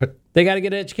 But- They got to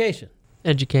get education.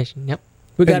 Education. Yep.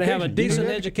 We got to have a Education. You decent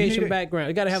need education you need- background.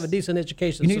 We got to have a decent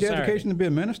education. You need society. education to be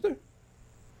a minister?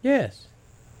 Yes.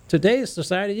 Today's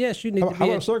society, yes, you need to How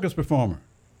be. about a circus performer?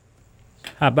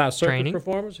 How about circus Training.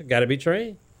 performers? Got to be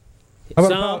trained. How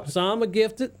about Some are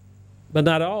gifted, but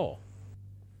not all.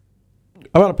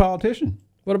 How about a politician?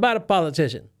 What about a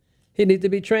politician? He needs to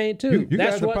be trained too. You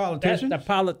guys are politicians?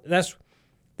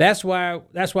 That's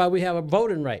why we have a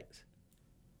voting rights.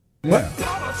 Yeah.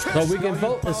 So we can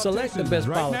vote and select the best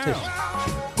politician.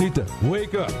 Need to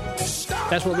wake up.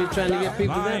 That's what we're trying to get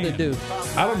people now to do.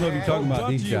 I don't know if you're talking about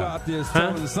these jobs.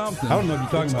 I don't know if you're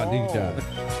talking about these jobs.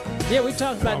 Yeah, we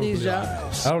talk about these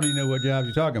jobs. I don't even know what jobs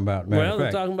you're talking about. Matter Well, of we're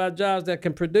fact. talking about jobs that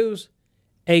can produce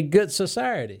a good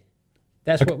society.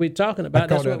 That's what we're talking I about.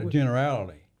 call That's that what a we,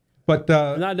 generality. But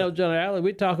not no generality.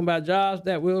 We're talking about jobs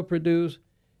that will produce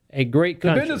a great the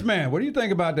country. businessman, what do you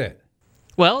think about that?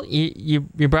 Well, you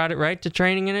brought it right to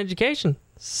training and education.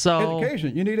 So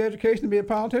Education. You need education to be a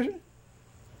politician?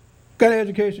 What kind of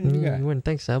education you got? you wouldn't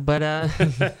think so, but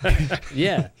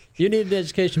Yeah, you need an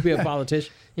education to be a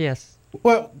politician. yes.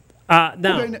 Well, Now,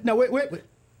 okay, no, wait.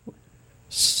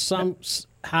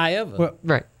 however, Well,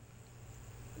 Right.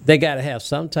 they got to have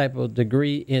some type of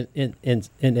degree in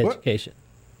education,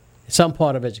 some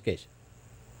part of education.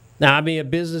 Now, I mean, a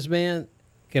businessman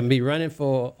can be running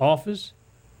for office,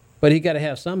 but he got to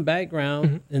have some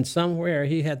background and somewhere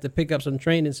he had to pick up some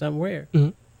training somewhere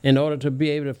in order to be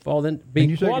able to fall in, And be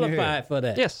you shaking your head. qualified for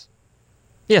that. Yes.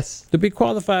 Yes. To be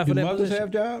qualified for do that mothers position.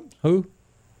 have jobs? Who?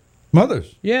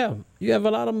 Mothers. Yeah, you have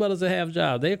a lot of mothers that have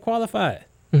jobs. They're qualified.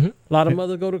 Mm-hmm. A lot of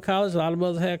mothers go to college. A lot of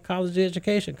mothers have college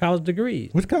education, college degrees.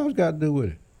 What's college got to do with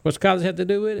it? What's college have to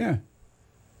do with it? Yeah.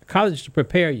 College is to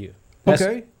prepare you. That's,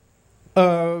 Okay.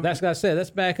 That's what I said. Let's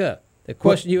back up. The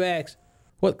question you asked,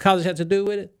 what college had to do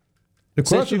with it? The Since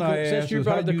question you, I since asked you was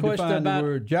brought how up do the you question define about the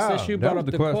word job? since you That brought was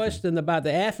up the question. question about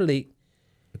the athlete,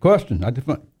 The question. I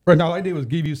define. Right now, all I did was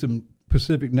give you some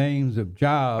specific names of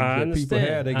jobs I that people understand.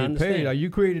 have. They I get paid. understand. Are you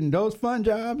creating those fun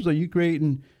jobs? Or are you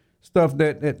creating stuff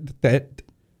that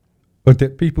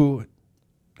people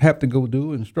have to go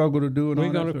do and struggle to do? And we're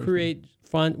all going that to sort of create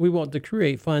fun. We want to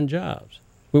create fun jobs.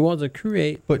 We want to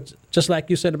create, But- just like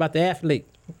you said about the athlete.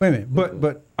 stuff? Wait a minute.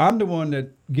 But I'm the one that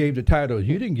gave the titles.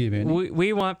 You didn't give any.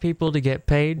 We want people to get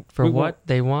paid for We what want-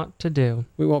 they want to do.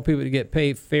 We want people to get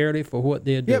paid fairly for what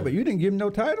they're doing. Yeah, but you didn't give them no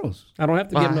titles. I don't have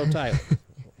to give them Why? no title.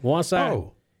 Once I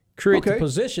Oh, create the okay.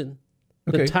 position,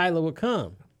 the Okay. title will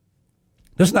come.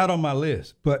 That's not on my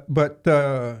list. But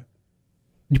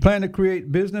you plan to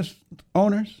create business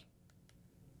owners?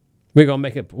 We're gonna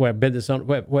make it where business owner,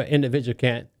 where individual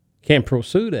can't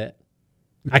pursue that.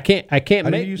 I can't I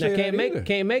didn't make you say that either.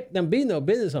 can't make them be no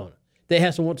business owner. They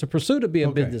have to want to pursue to be a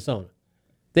Okay. business owner.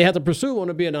 They have to pursue want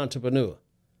to be an entrepreneur.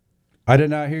 I did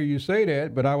not hear you say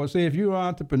that, but I would say if you're an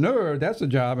entrepreneur, that's a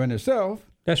job in itself.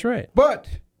 That's right. But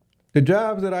the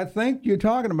jobs that I think you're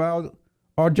talking about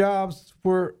are jobs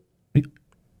for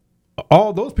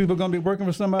all those people are going to be working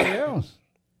for somebody else.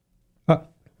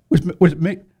 Which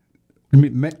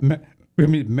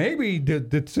maybe the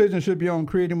decision should be on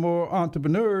creating more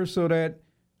entrepreneurs so that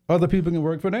other people can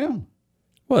work for them.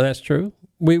 Well, that's true.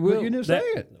 We will. you didn't that- say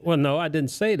it. Well, no, I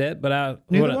didn't say that, but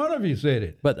Neither one of you said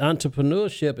it. But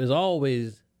entrepreneurship is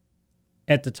always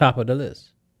at the top of the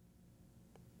list.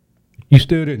 You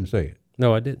still didn't say it.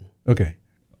 No, I didn't. Okay.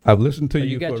 I've listened to So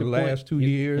you you got for the your point. last 2 You-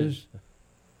 years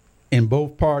in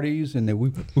both parties, and then we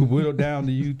whittled down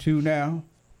to you two now.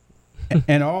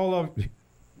 And all of,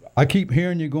 I keep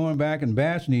hearing you going back and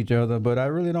bashing each other, but I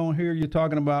really don't hear you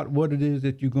talking about what it is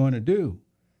that you're going to do.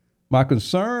 My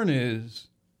concern is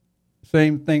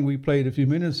same thing we played a few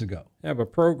minutes ago. I have a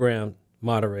program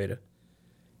moderator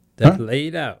that's Huh?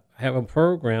 laid out. I have a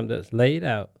program that's laid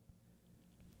out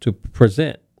to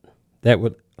present that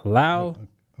would allow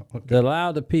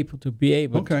the people to be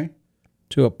able Okay.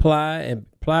 to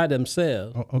apply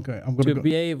themselves Okay. I'm going to to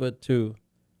be able to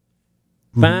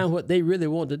find what they really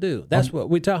want to do. That's what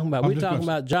we're talking about. I'm We're just talking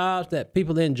gonna- about jobs that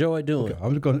people enjoy doing.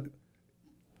 I'm just going to.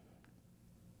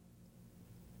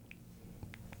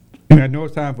 I know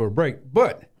it's time for a break,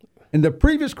 but In the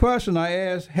previous question I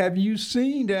asked, have you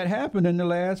seen that happen in the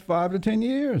last 5 to 10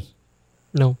 years?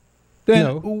 No. Then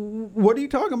No. what are you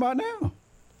talking about now?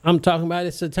 I'm talking about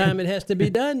it's the time it has to be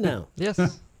done now. Yes.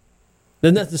 There's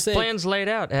nothing to say. Plans laid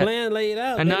out at Plan laid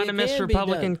out. Maybe it can be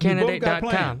done. AnonymousRepublicanCandidate.com.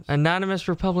 plans.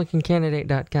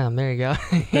 AnonymousRepublicanCandidate.com. There you go.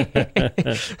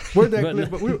 Where's that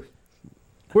clip?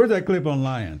 Where's that clip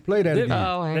online? Play that again.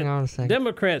 Oh, hang on a second.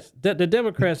 Democrats, the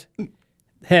Democrats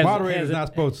has Moderator's has not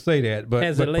supposed to say that, but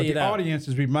has it the laid out. audience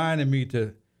is reminding me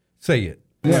to say it.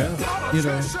 Yeah, you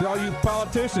know, to all you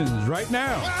politicians right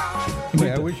now.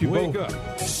 I wish you Wake both.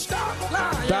 up. Stop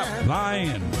lying. Stop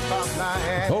lying. Stop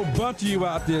lying. A whole bunch of you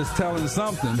out there is telling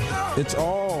something. It's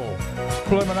all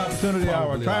Employment Opportunity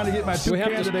Hour. Trying to get my two We have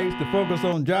to- candidates to focus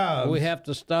on jobs. We have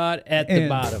to start at the And-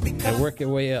 bottom and work your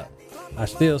way up. I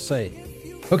still say.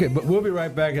 Okay, but we'll be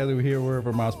right back after we hear a word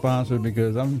from our sponsor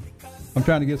because I'm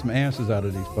trying to get some answers out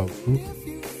of these folks.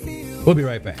 We'll be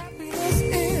right back. This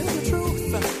is the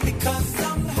truth, because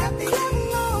I'm happy. Clap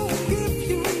along if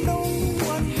you know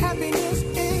what happiness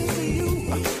is to you.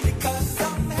 Because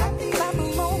I'm happy. Clap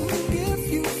along if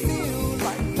you feel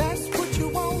like that's what you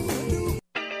want to do.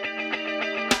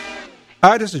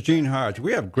 Hi, this is Gene Hodge.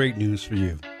 We have great news for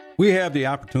you. We have the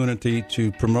opportunity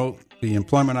to promote the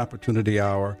Employment Opportunity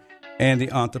Hour and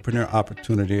the Entrepreneur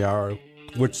Opportunity Hour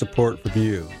with support from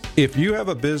you. If you have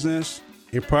a business,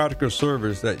 a product or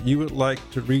service that you would like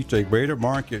to reach a greater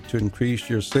market to increase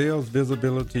your sales,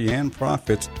 visibility, and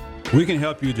profits, we can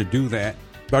help you to do that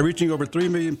by reaching over 3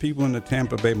 million people in the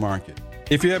Tampa Bay market.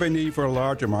 If you have a need for a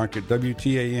larger market,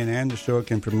 WTAN and the show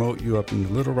can promote you up in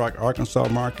the Little Rock, Arkansas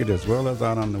market, as well as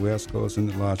out on the West Coast in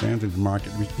the Los Angeles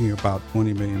market, reaching about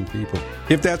 20 million people.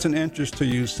 If that's an interest to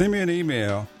you, send me an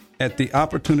email at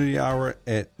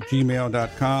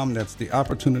theopportunityhour@gmail.com. That's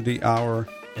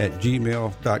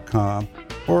theopportunityhour@gmail.com.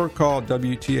 Or call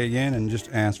WTAN and just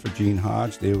ask for Gene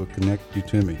Hodge. They will connect you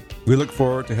to me. We look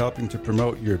forward to helping to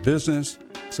promote your business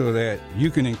so that you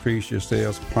can increase your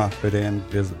sales, profit, and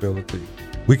visibility.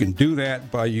 We can do that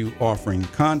by you offering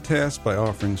contests, by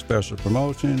offering special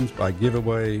promotions, by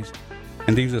giveaways.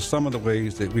 And these are some of the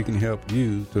ways that we can help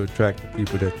you to attract the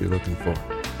people that you're looking for.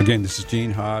 Again, this is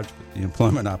Gene Hodge with the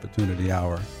Employment Opportunity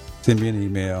Hour. Send me an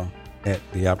email at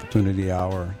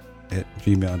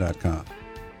theopportunityhour@gmail.com.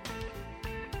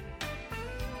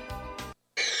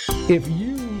 If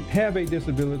you have a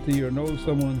disability or know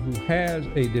someone who has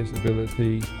a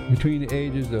disability between the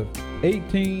ages of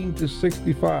 18 to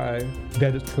 65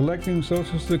 that is collecting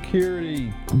Social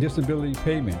Security disability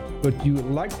payment, but you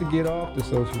would like to get off the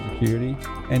Social Security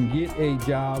and get a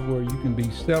job where you can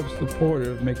be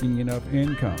self-supportive, making enough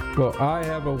income. Well, I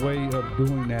have a way of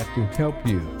doing that to help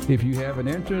you. If you have an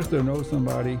interest or know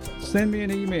somebody, send me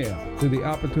an email to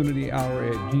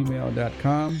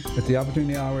theopportunityhour@gmail.com. That's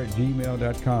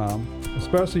theopportunityhour@gmail.com.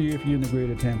 Especially if you're in the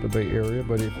greater Tampa Bay area,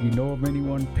 but if you know of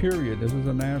anyone, period, this is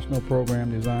a national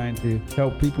program designed to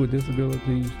help people with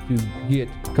disabilities to get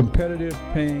competitive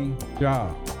paying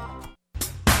jobs.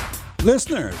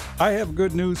 Listeners, I have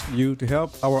good news for you to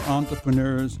help our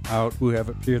entrepreneurs out who have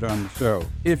appeared on the show.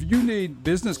 If you need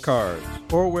business cards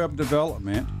or web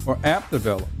development or app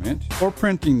development or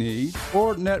printing needs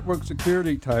or network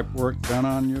security type work done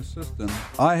on your system,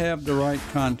 I have the right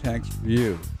contacts for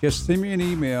you. Just send me an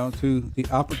email to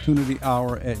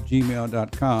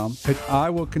theopportunityhour@gmail.com and I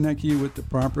will connect you with the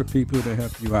proper people to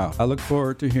help you out. I look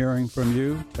forward to hearing from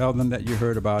you. Tell them that you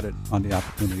heard about it on the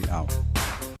Opportunity Hour.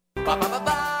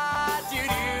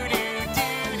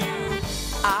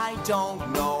 I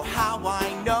don't know how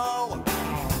I know,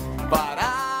 but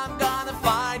I'm gonna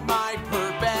find my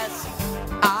purpose.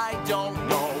 I don't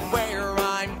know where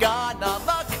I'm gonna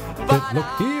look, but Look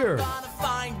here. I'm gonna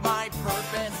find my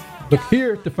purpose. Look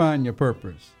here to find your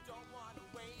purpose.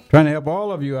 Trying to help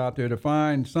all of you out there to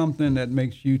find something that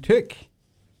makes you tick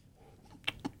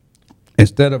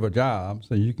instead of a job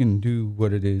so you can do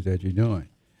what it is that you're doing.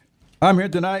 I'm here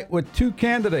tonight with two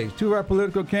candidates, two of our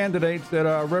political candidates that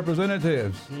are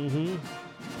representatives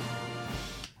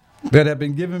that have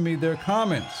been giving me their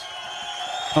comments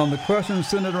on the questions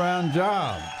centered around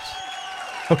jobs.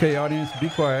 Okay, audience, be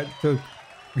quiet. Okay,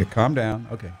 calm down.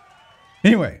 Okay.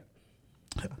 Anyway,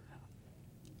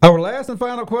 our last and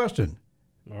final question.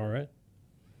 All right.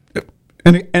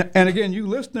 And again, you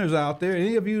listeners out there,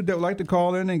 any of you that would like to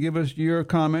call in and give us your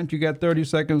comment, you got 30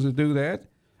 seconds to do that.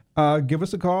 Give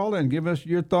us a call and give us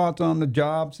your thoughts on the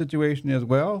job situation as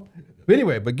well. But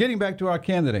anyway, but getting back to our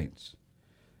candidates.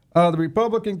 The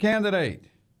Republican candidate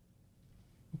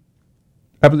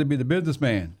happens to be the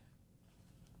businessman.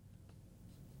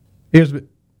 Here's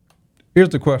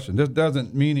the question. This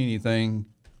doesn't mean anything.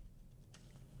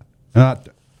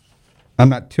 I'm I'm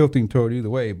not tilting toward either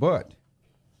way, but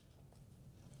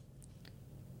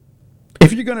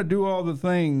if you're going to do all the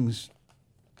things,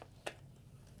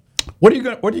 what are you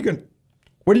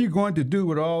going to do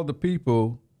with all the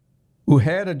people who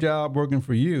had a job working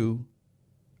for you?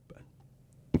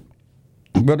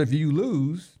 But if you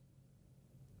lose,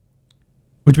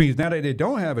 which means now that they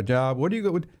don't have a job, what are you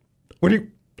going to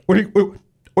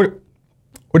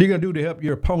do to help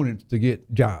your opponents to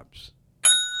get jobs?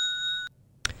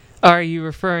 Are you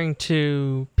referring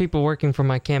to people working for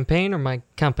my campaign or my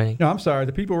company? No, I'm sorry,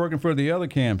 the people working for the other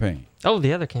campaign. Oh,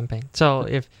 the other campaign. So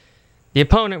if the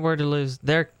opponent were to lose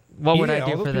what would I do all those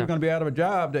for people them? are going to be out of a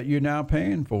job that you're now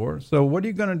paying for. So what are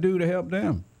you going to do to help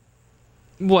them?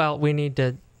 Well, we need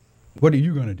to. What are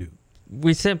you going to do?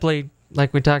 We simply,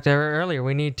 like we talked about earlier,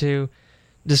 we need to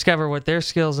discover what their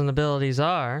skills and abilities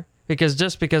are. Because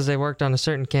just because they worked on a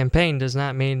certain campaign does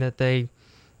not mean that they're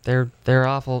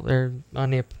awful. They're on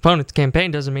the opponent's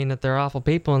campaign doesn't mean that they're awful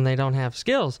people and they don't have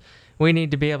skills. We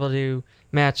need to be able to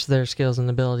match their skills and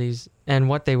abilities and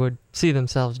what they would see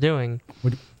themselves doing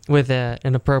with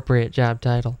an appropriate job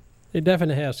title. They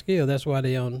definitely have skill. That's why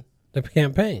they on the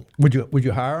campaign. Would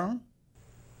you hire them?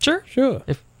 Sure. Sure.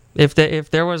 If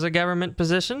there was a government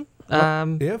position,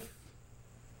 If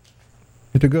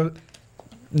to go,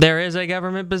 there is a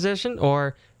government position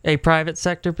or a private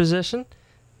sector position,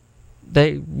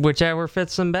 whichever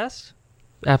fits them best.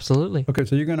 Absolutely. okay,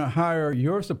 so you're going to hire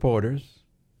your supporters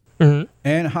Mm-hmm.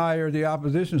 and hire the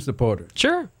opposition supporters.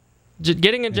 Sure.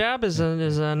 Getting a job is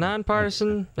a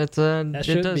nonpartisan.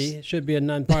 It should be a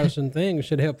nonpartisan thing. We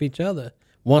should help each other.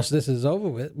 Once this is over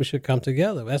with, we should come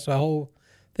together. That's the whole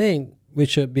thing. We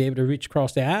should be able to reach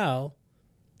across the aisle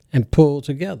and pull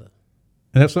together.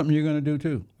 And that's something you're going to do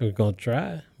too. We're going to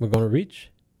try. We're going to reach.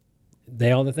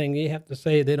 The only thing they have to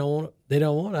say they don't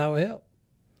want our help.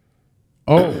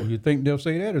 Oh, you think they'll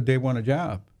say that, or they want a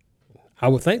job? I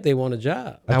would think they want a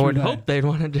job. I would hope they'd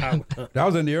want a job. That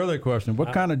was in the earlier question.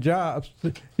 What kind of jobs?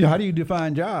 How do you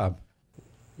define job?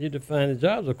 You define the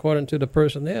jobs according to the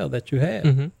personnel that you have.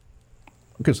 Mm-hmm.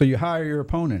 Okay, so you hire your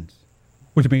opponents,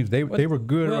 which means they were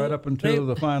good right up until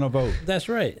the final vote. That's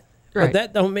right. Right. But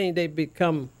that don't mean they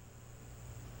become.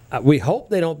 We hope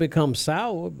they don't become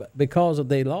sour because of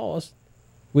they lost.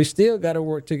 We still got to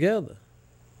work together.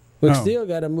 We still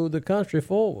got to move the country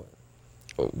forward.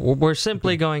 We're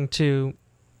simply going to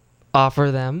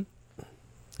offer them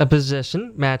a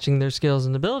position matching their skills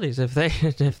and abilities. If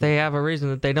they have a reason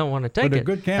that they don't want to take they're it,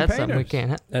 good that's something we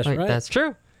campaigners. can't. That's right. That's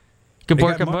true.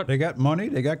 They got money,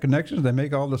 they got connections, they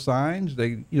make all the signs,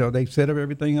 they set up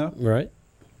everything up. Right.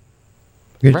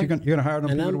 You're Right. going to hire them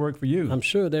people to work for you. I'm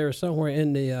sure there is somewhere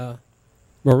in the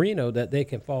Marino that they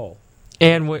can fall.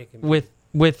 And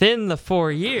within the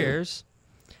 4 years,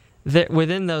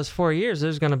 within those 4 years,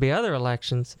 there's going to be other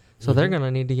elections, so they're going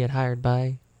to need to get hired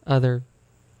by other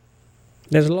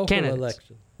There's a local candidates.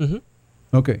 election. Mm-hmm.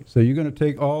 Okay, so you're going to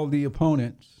take all the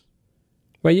opponents,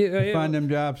 Well, find them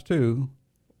jobs too,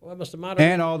 Well, Mr.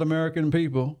 Moderator, and all the American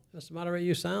people, Mr. Moderator,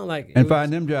 you sound like and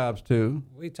find them jobs too.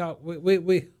 We talk.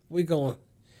 We gonna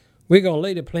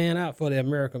lay the plan out for the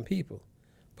American people.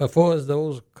 But for as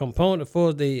those components,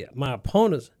 my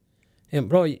opponents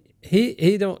employee,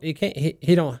 he don't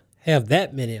have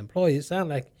that many employees. It sounds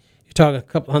like you're talking a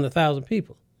couple 100,000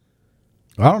 people.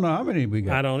 I don't know how many we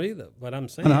got. I don't either, but I'm I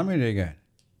saying, don't know how many they got.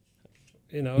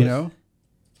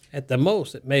 At the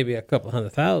most, it may be a couple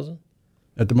 100,000.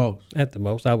 At the most. At the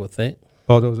most, I would think.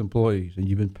 All those employees, and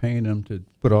you've been paying them to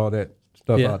put all that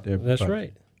stuff out there. That's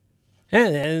right.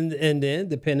 And then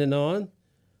depending on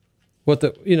what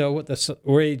the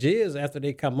wage is after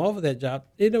they come off of that job,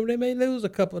 they may lose a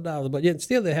couple of dollars, but yet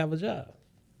still they have a job.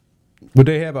 Would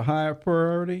they have a higher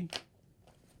priority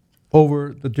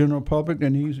over the general public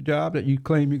that needs a job that you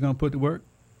claim you're going to put to work?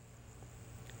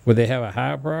 Would they have a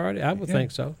higher priority? I would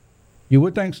think so. You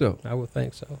would think so. I would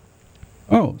think so.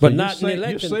 Oh, But so not in the you're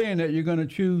election. saying that you're going to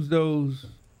choose those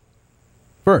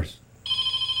first.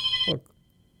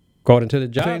 According to the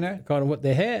job, Saying that? according to what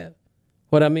they have.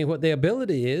 What their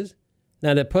ability is.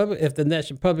 Now, if the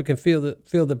national public can feel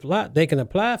the plot, they can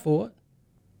apply for it.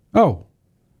 Oh,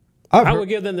 I would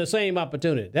give them the same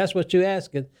opportunity. That's what you're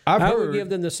asking. I would heard- give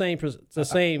them the same.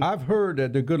 I've heard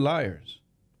that they're good liars.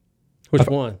 Which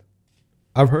one?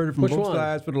 I've heard it from Which both one?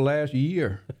 sides for the last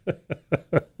year.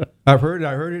 I heard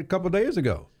it a couple of days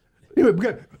ago. Anyway,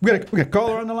 we got a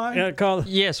caller on the line? Yeah, call.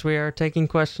 Yes, we are taking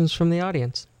questions from the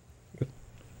audience.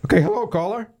 Okay, hello,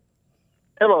 caller.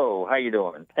 Hello, how you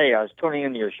doing? Hey, I was tuning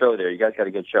into your show there. You guys got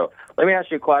a good show. Let me ask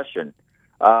you a question.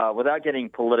 Without getting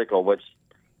political, which,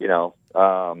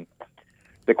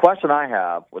 the question I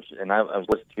have, I was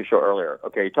listening to your show earlier.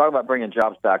 Okay, you talk about bringing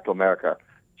jobs back to America.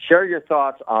 Share your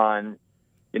thoughts on,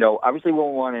 obviously we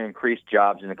want to increase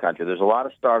jobs in the country. There's a lot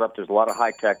of startups, there's a lot of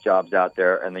high-tech jobs out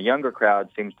there, and the younger crowd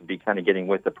seems to be kind of getting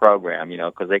with the program,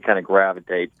 because they kind of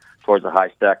gravitate towards the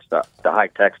high-tech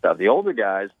stuff. The older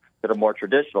guys that are more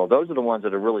traditional, those are the ones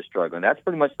that are really struggling. That's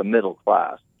pretty much the middle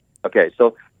class. Okay,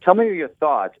 so tell me your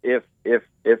thoughts. If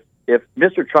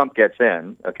Mr. Trump gets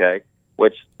in, okay,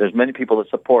 which there's many people that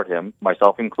support him,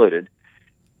 myself included,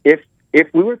 if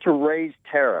we were to raise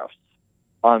tariffs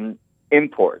on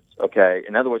imports, okay,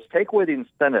 in other words, take away the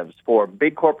incentives for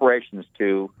big corporations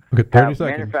to have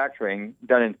manufacturing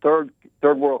done in third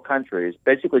world countries,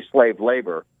 basically slave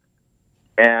labor,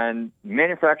 and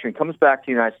manufacturing comes back to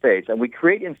the United States, and we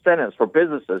create incentives for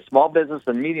businesses, small business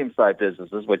and medium-sized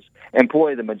businesses, which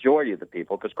employ the majority of the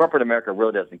people, because corporate America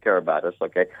really doesn't care about us,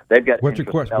 okay? They've got What's your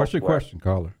question,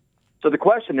 caller? So the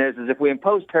question is if we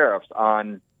impose tariffs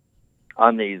on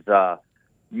these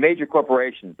major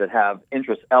corporations that have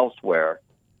interests elsewhere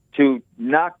to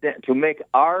make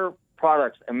our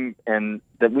products and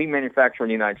that we manufacture in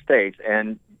the United States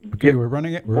and okay, we're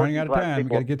running out of time. We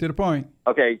got to get to the point.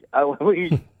 Okay,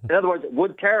 in other words,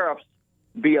 would tariffs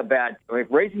be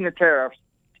raising the tariffs,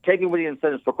 taking away the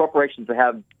incentives for corporations to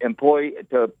have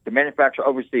to manufacture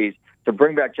overseas to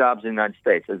bring back jobs in the United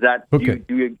States? Is that okay?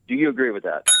 Do you agree with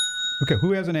that? Okay,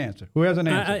 who has an answer?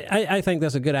 I think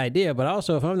that's a good idea, but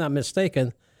also, if I'm not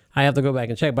mistaken, I have to go back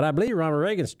and check. But I believe Ronald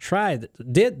Reagan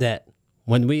did that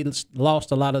when we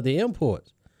lost a lot of the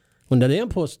imports. When the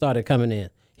imports started coming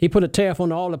in, he put a tariff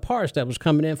on all the parts that was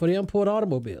coming in for the import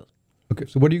automobiles. Okay,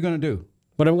 so what are you going to do?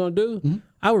 What I'm going to do? Mm-hmm.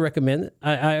 I would recommend it.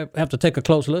 I have to take a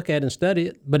close look at it and study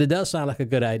it, but it does sound like a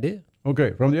good idea.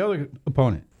 Okay, from the other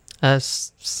opponent.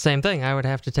 Same thing. I would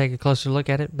have to take a closer look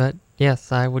at it, but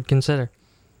yes, I would consider.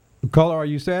 Caller, are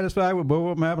you satisfied with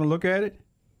both of them having a look at it?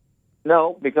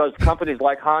 No, because companies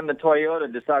like Honda and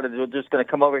Toyota decided they're just going to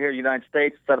come over here to the United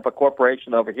States, set up a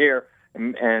corporation over here,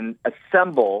 and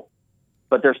assemble,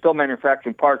 but they're still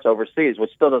manufacturing parts overseas,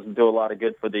 which still doesn't do a lot of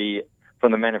good from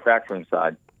the manufacturing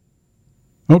side.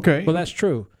 Okay. Well, that's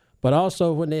true. But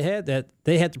also, when they had that,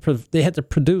 they had to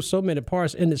produce so many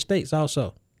parts in the States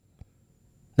also.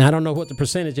 Now, I don't know what the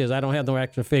percentage is. I don't have no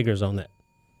actual figures on that.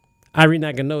 I really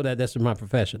not going to know that. That's my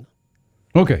profession.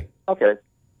 Okay. Okay.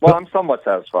 Well, I'm somewhat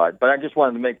satisfied, but I just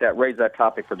wanted to raise that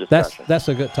topic for discussion. That's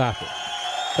a good topic.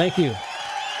 Thank you.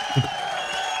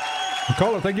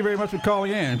 Caller, thank you very much for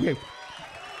calling in. Okay.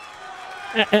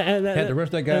 And had to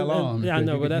rush that guy along. Yeah, I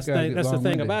know, but that's the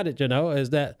thing about it, is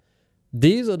that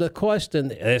these are the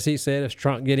questions, as he said, if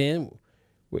Trump get in,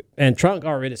 and Trump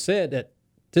already said that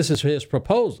this is his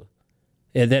proposal,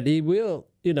 and that he will,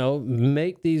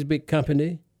 make these big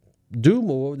companies do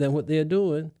more than what they're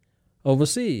doing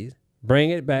overseas.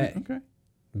 Bring it back,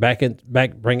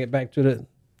 bring it back to the.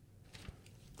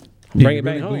 Bring it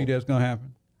back home. Do you really believe that's going to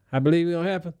happen? I believe it's going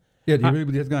to happen. Yeah, do you really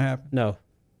believe that's going to happen? No.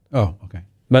 Oh, okay.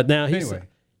 But now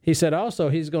he said also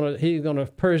he's gonna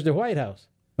purge the White House.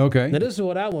 Okay. Now this is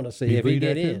what I want to see if he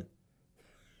get in.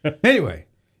 Anyway,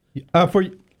 for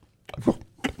you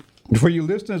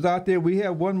listeners out there, we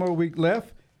have one more week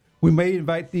left. We may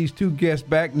invite these two guests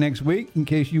back next week in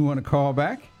case you want to call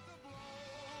back.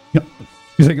 You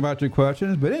think about your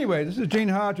questions. But anyway, this is Gene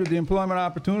Hodge with the Employment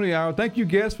Opportunity Hour. Thank you,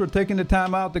 guests, for taking the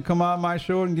time out to come on my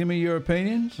show and give me your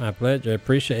opinions. My pleasure. I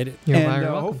appreciate it. You're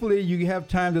welcome. Hopefully you have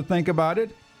time to think about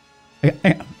it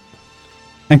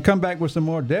and come back with some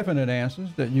more definite answers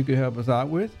that you can help us out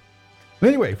with. But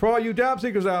anyway, for all you job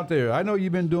seekers out there, I know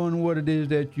you've been doing what it is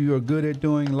that you are good at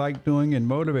doing, like doing, and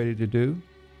motivated to do.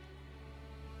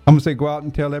 I'm going to say go out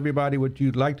and tell everybody what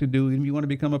you'd like to do. If you want to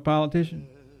become a politician,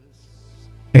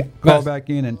 call back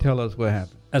in and tell us what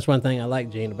happened. That's one thing I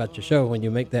like, Gene, about your show. When you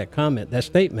make that comment, that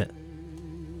statement,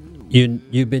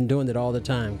 you've been doing it all the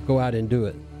time. Go out and do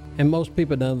it. And most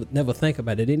people never think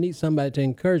about it. They need somebody to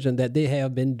encourage them that they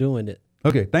have been doing it.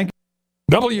 Okay, thank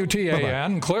you. WTAN,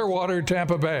 Bye-bye. Clearwater,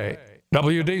 Tampa Bay.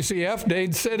 WDCF,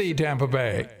 Dade City, Tampa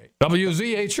Bay.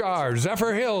 WZHR,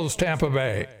 Zephyr Hills, Tampa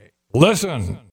Bay. Listen,